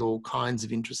cause all kinds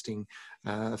of interesting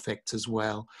effects as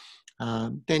well.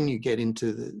 Then you get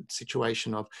into the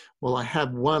situation of, well, I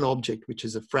have one object which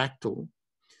is a fractal,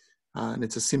 and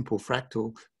it's a simple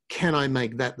fractal. Can I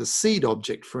make that the seed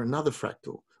object for another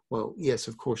fractal? Well, yes,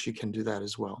 of course you can do that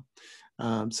as well.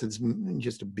 So there's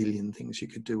just a billion things you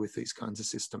could do with these kinds of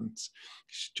systems.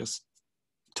 It's just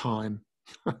time.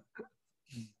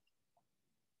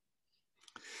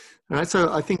 All right,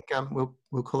 so I think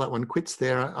we'll call that one quits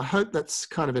there. I hope that's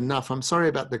kind of enough. I'm sorry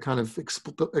about the kind of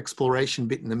exploration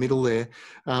bit in the middle there,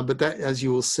 but that, as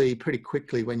you will see pretty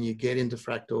quickly when you get into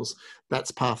fractals, that's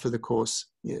part of the course.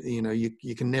 You know,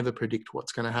 you can never predict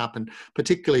what's going to happen,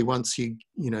 particularly once you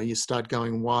start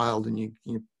going wild and you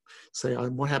say, oh,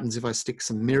 what happens if I stick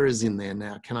some mirrors in there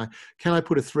now? Can I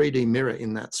put a 3D mirror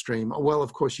in that stream? Well,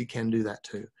 of course you can do that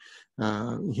too.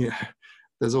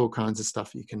 There's all kinds of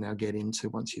stuff you can now get into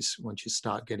once you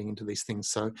start getting into these things.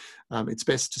 So it's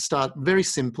best to start very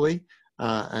simply,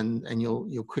 and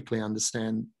you'll quickly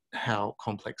understand how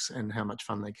complex and how much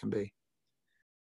fun they can be.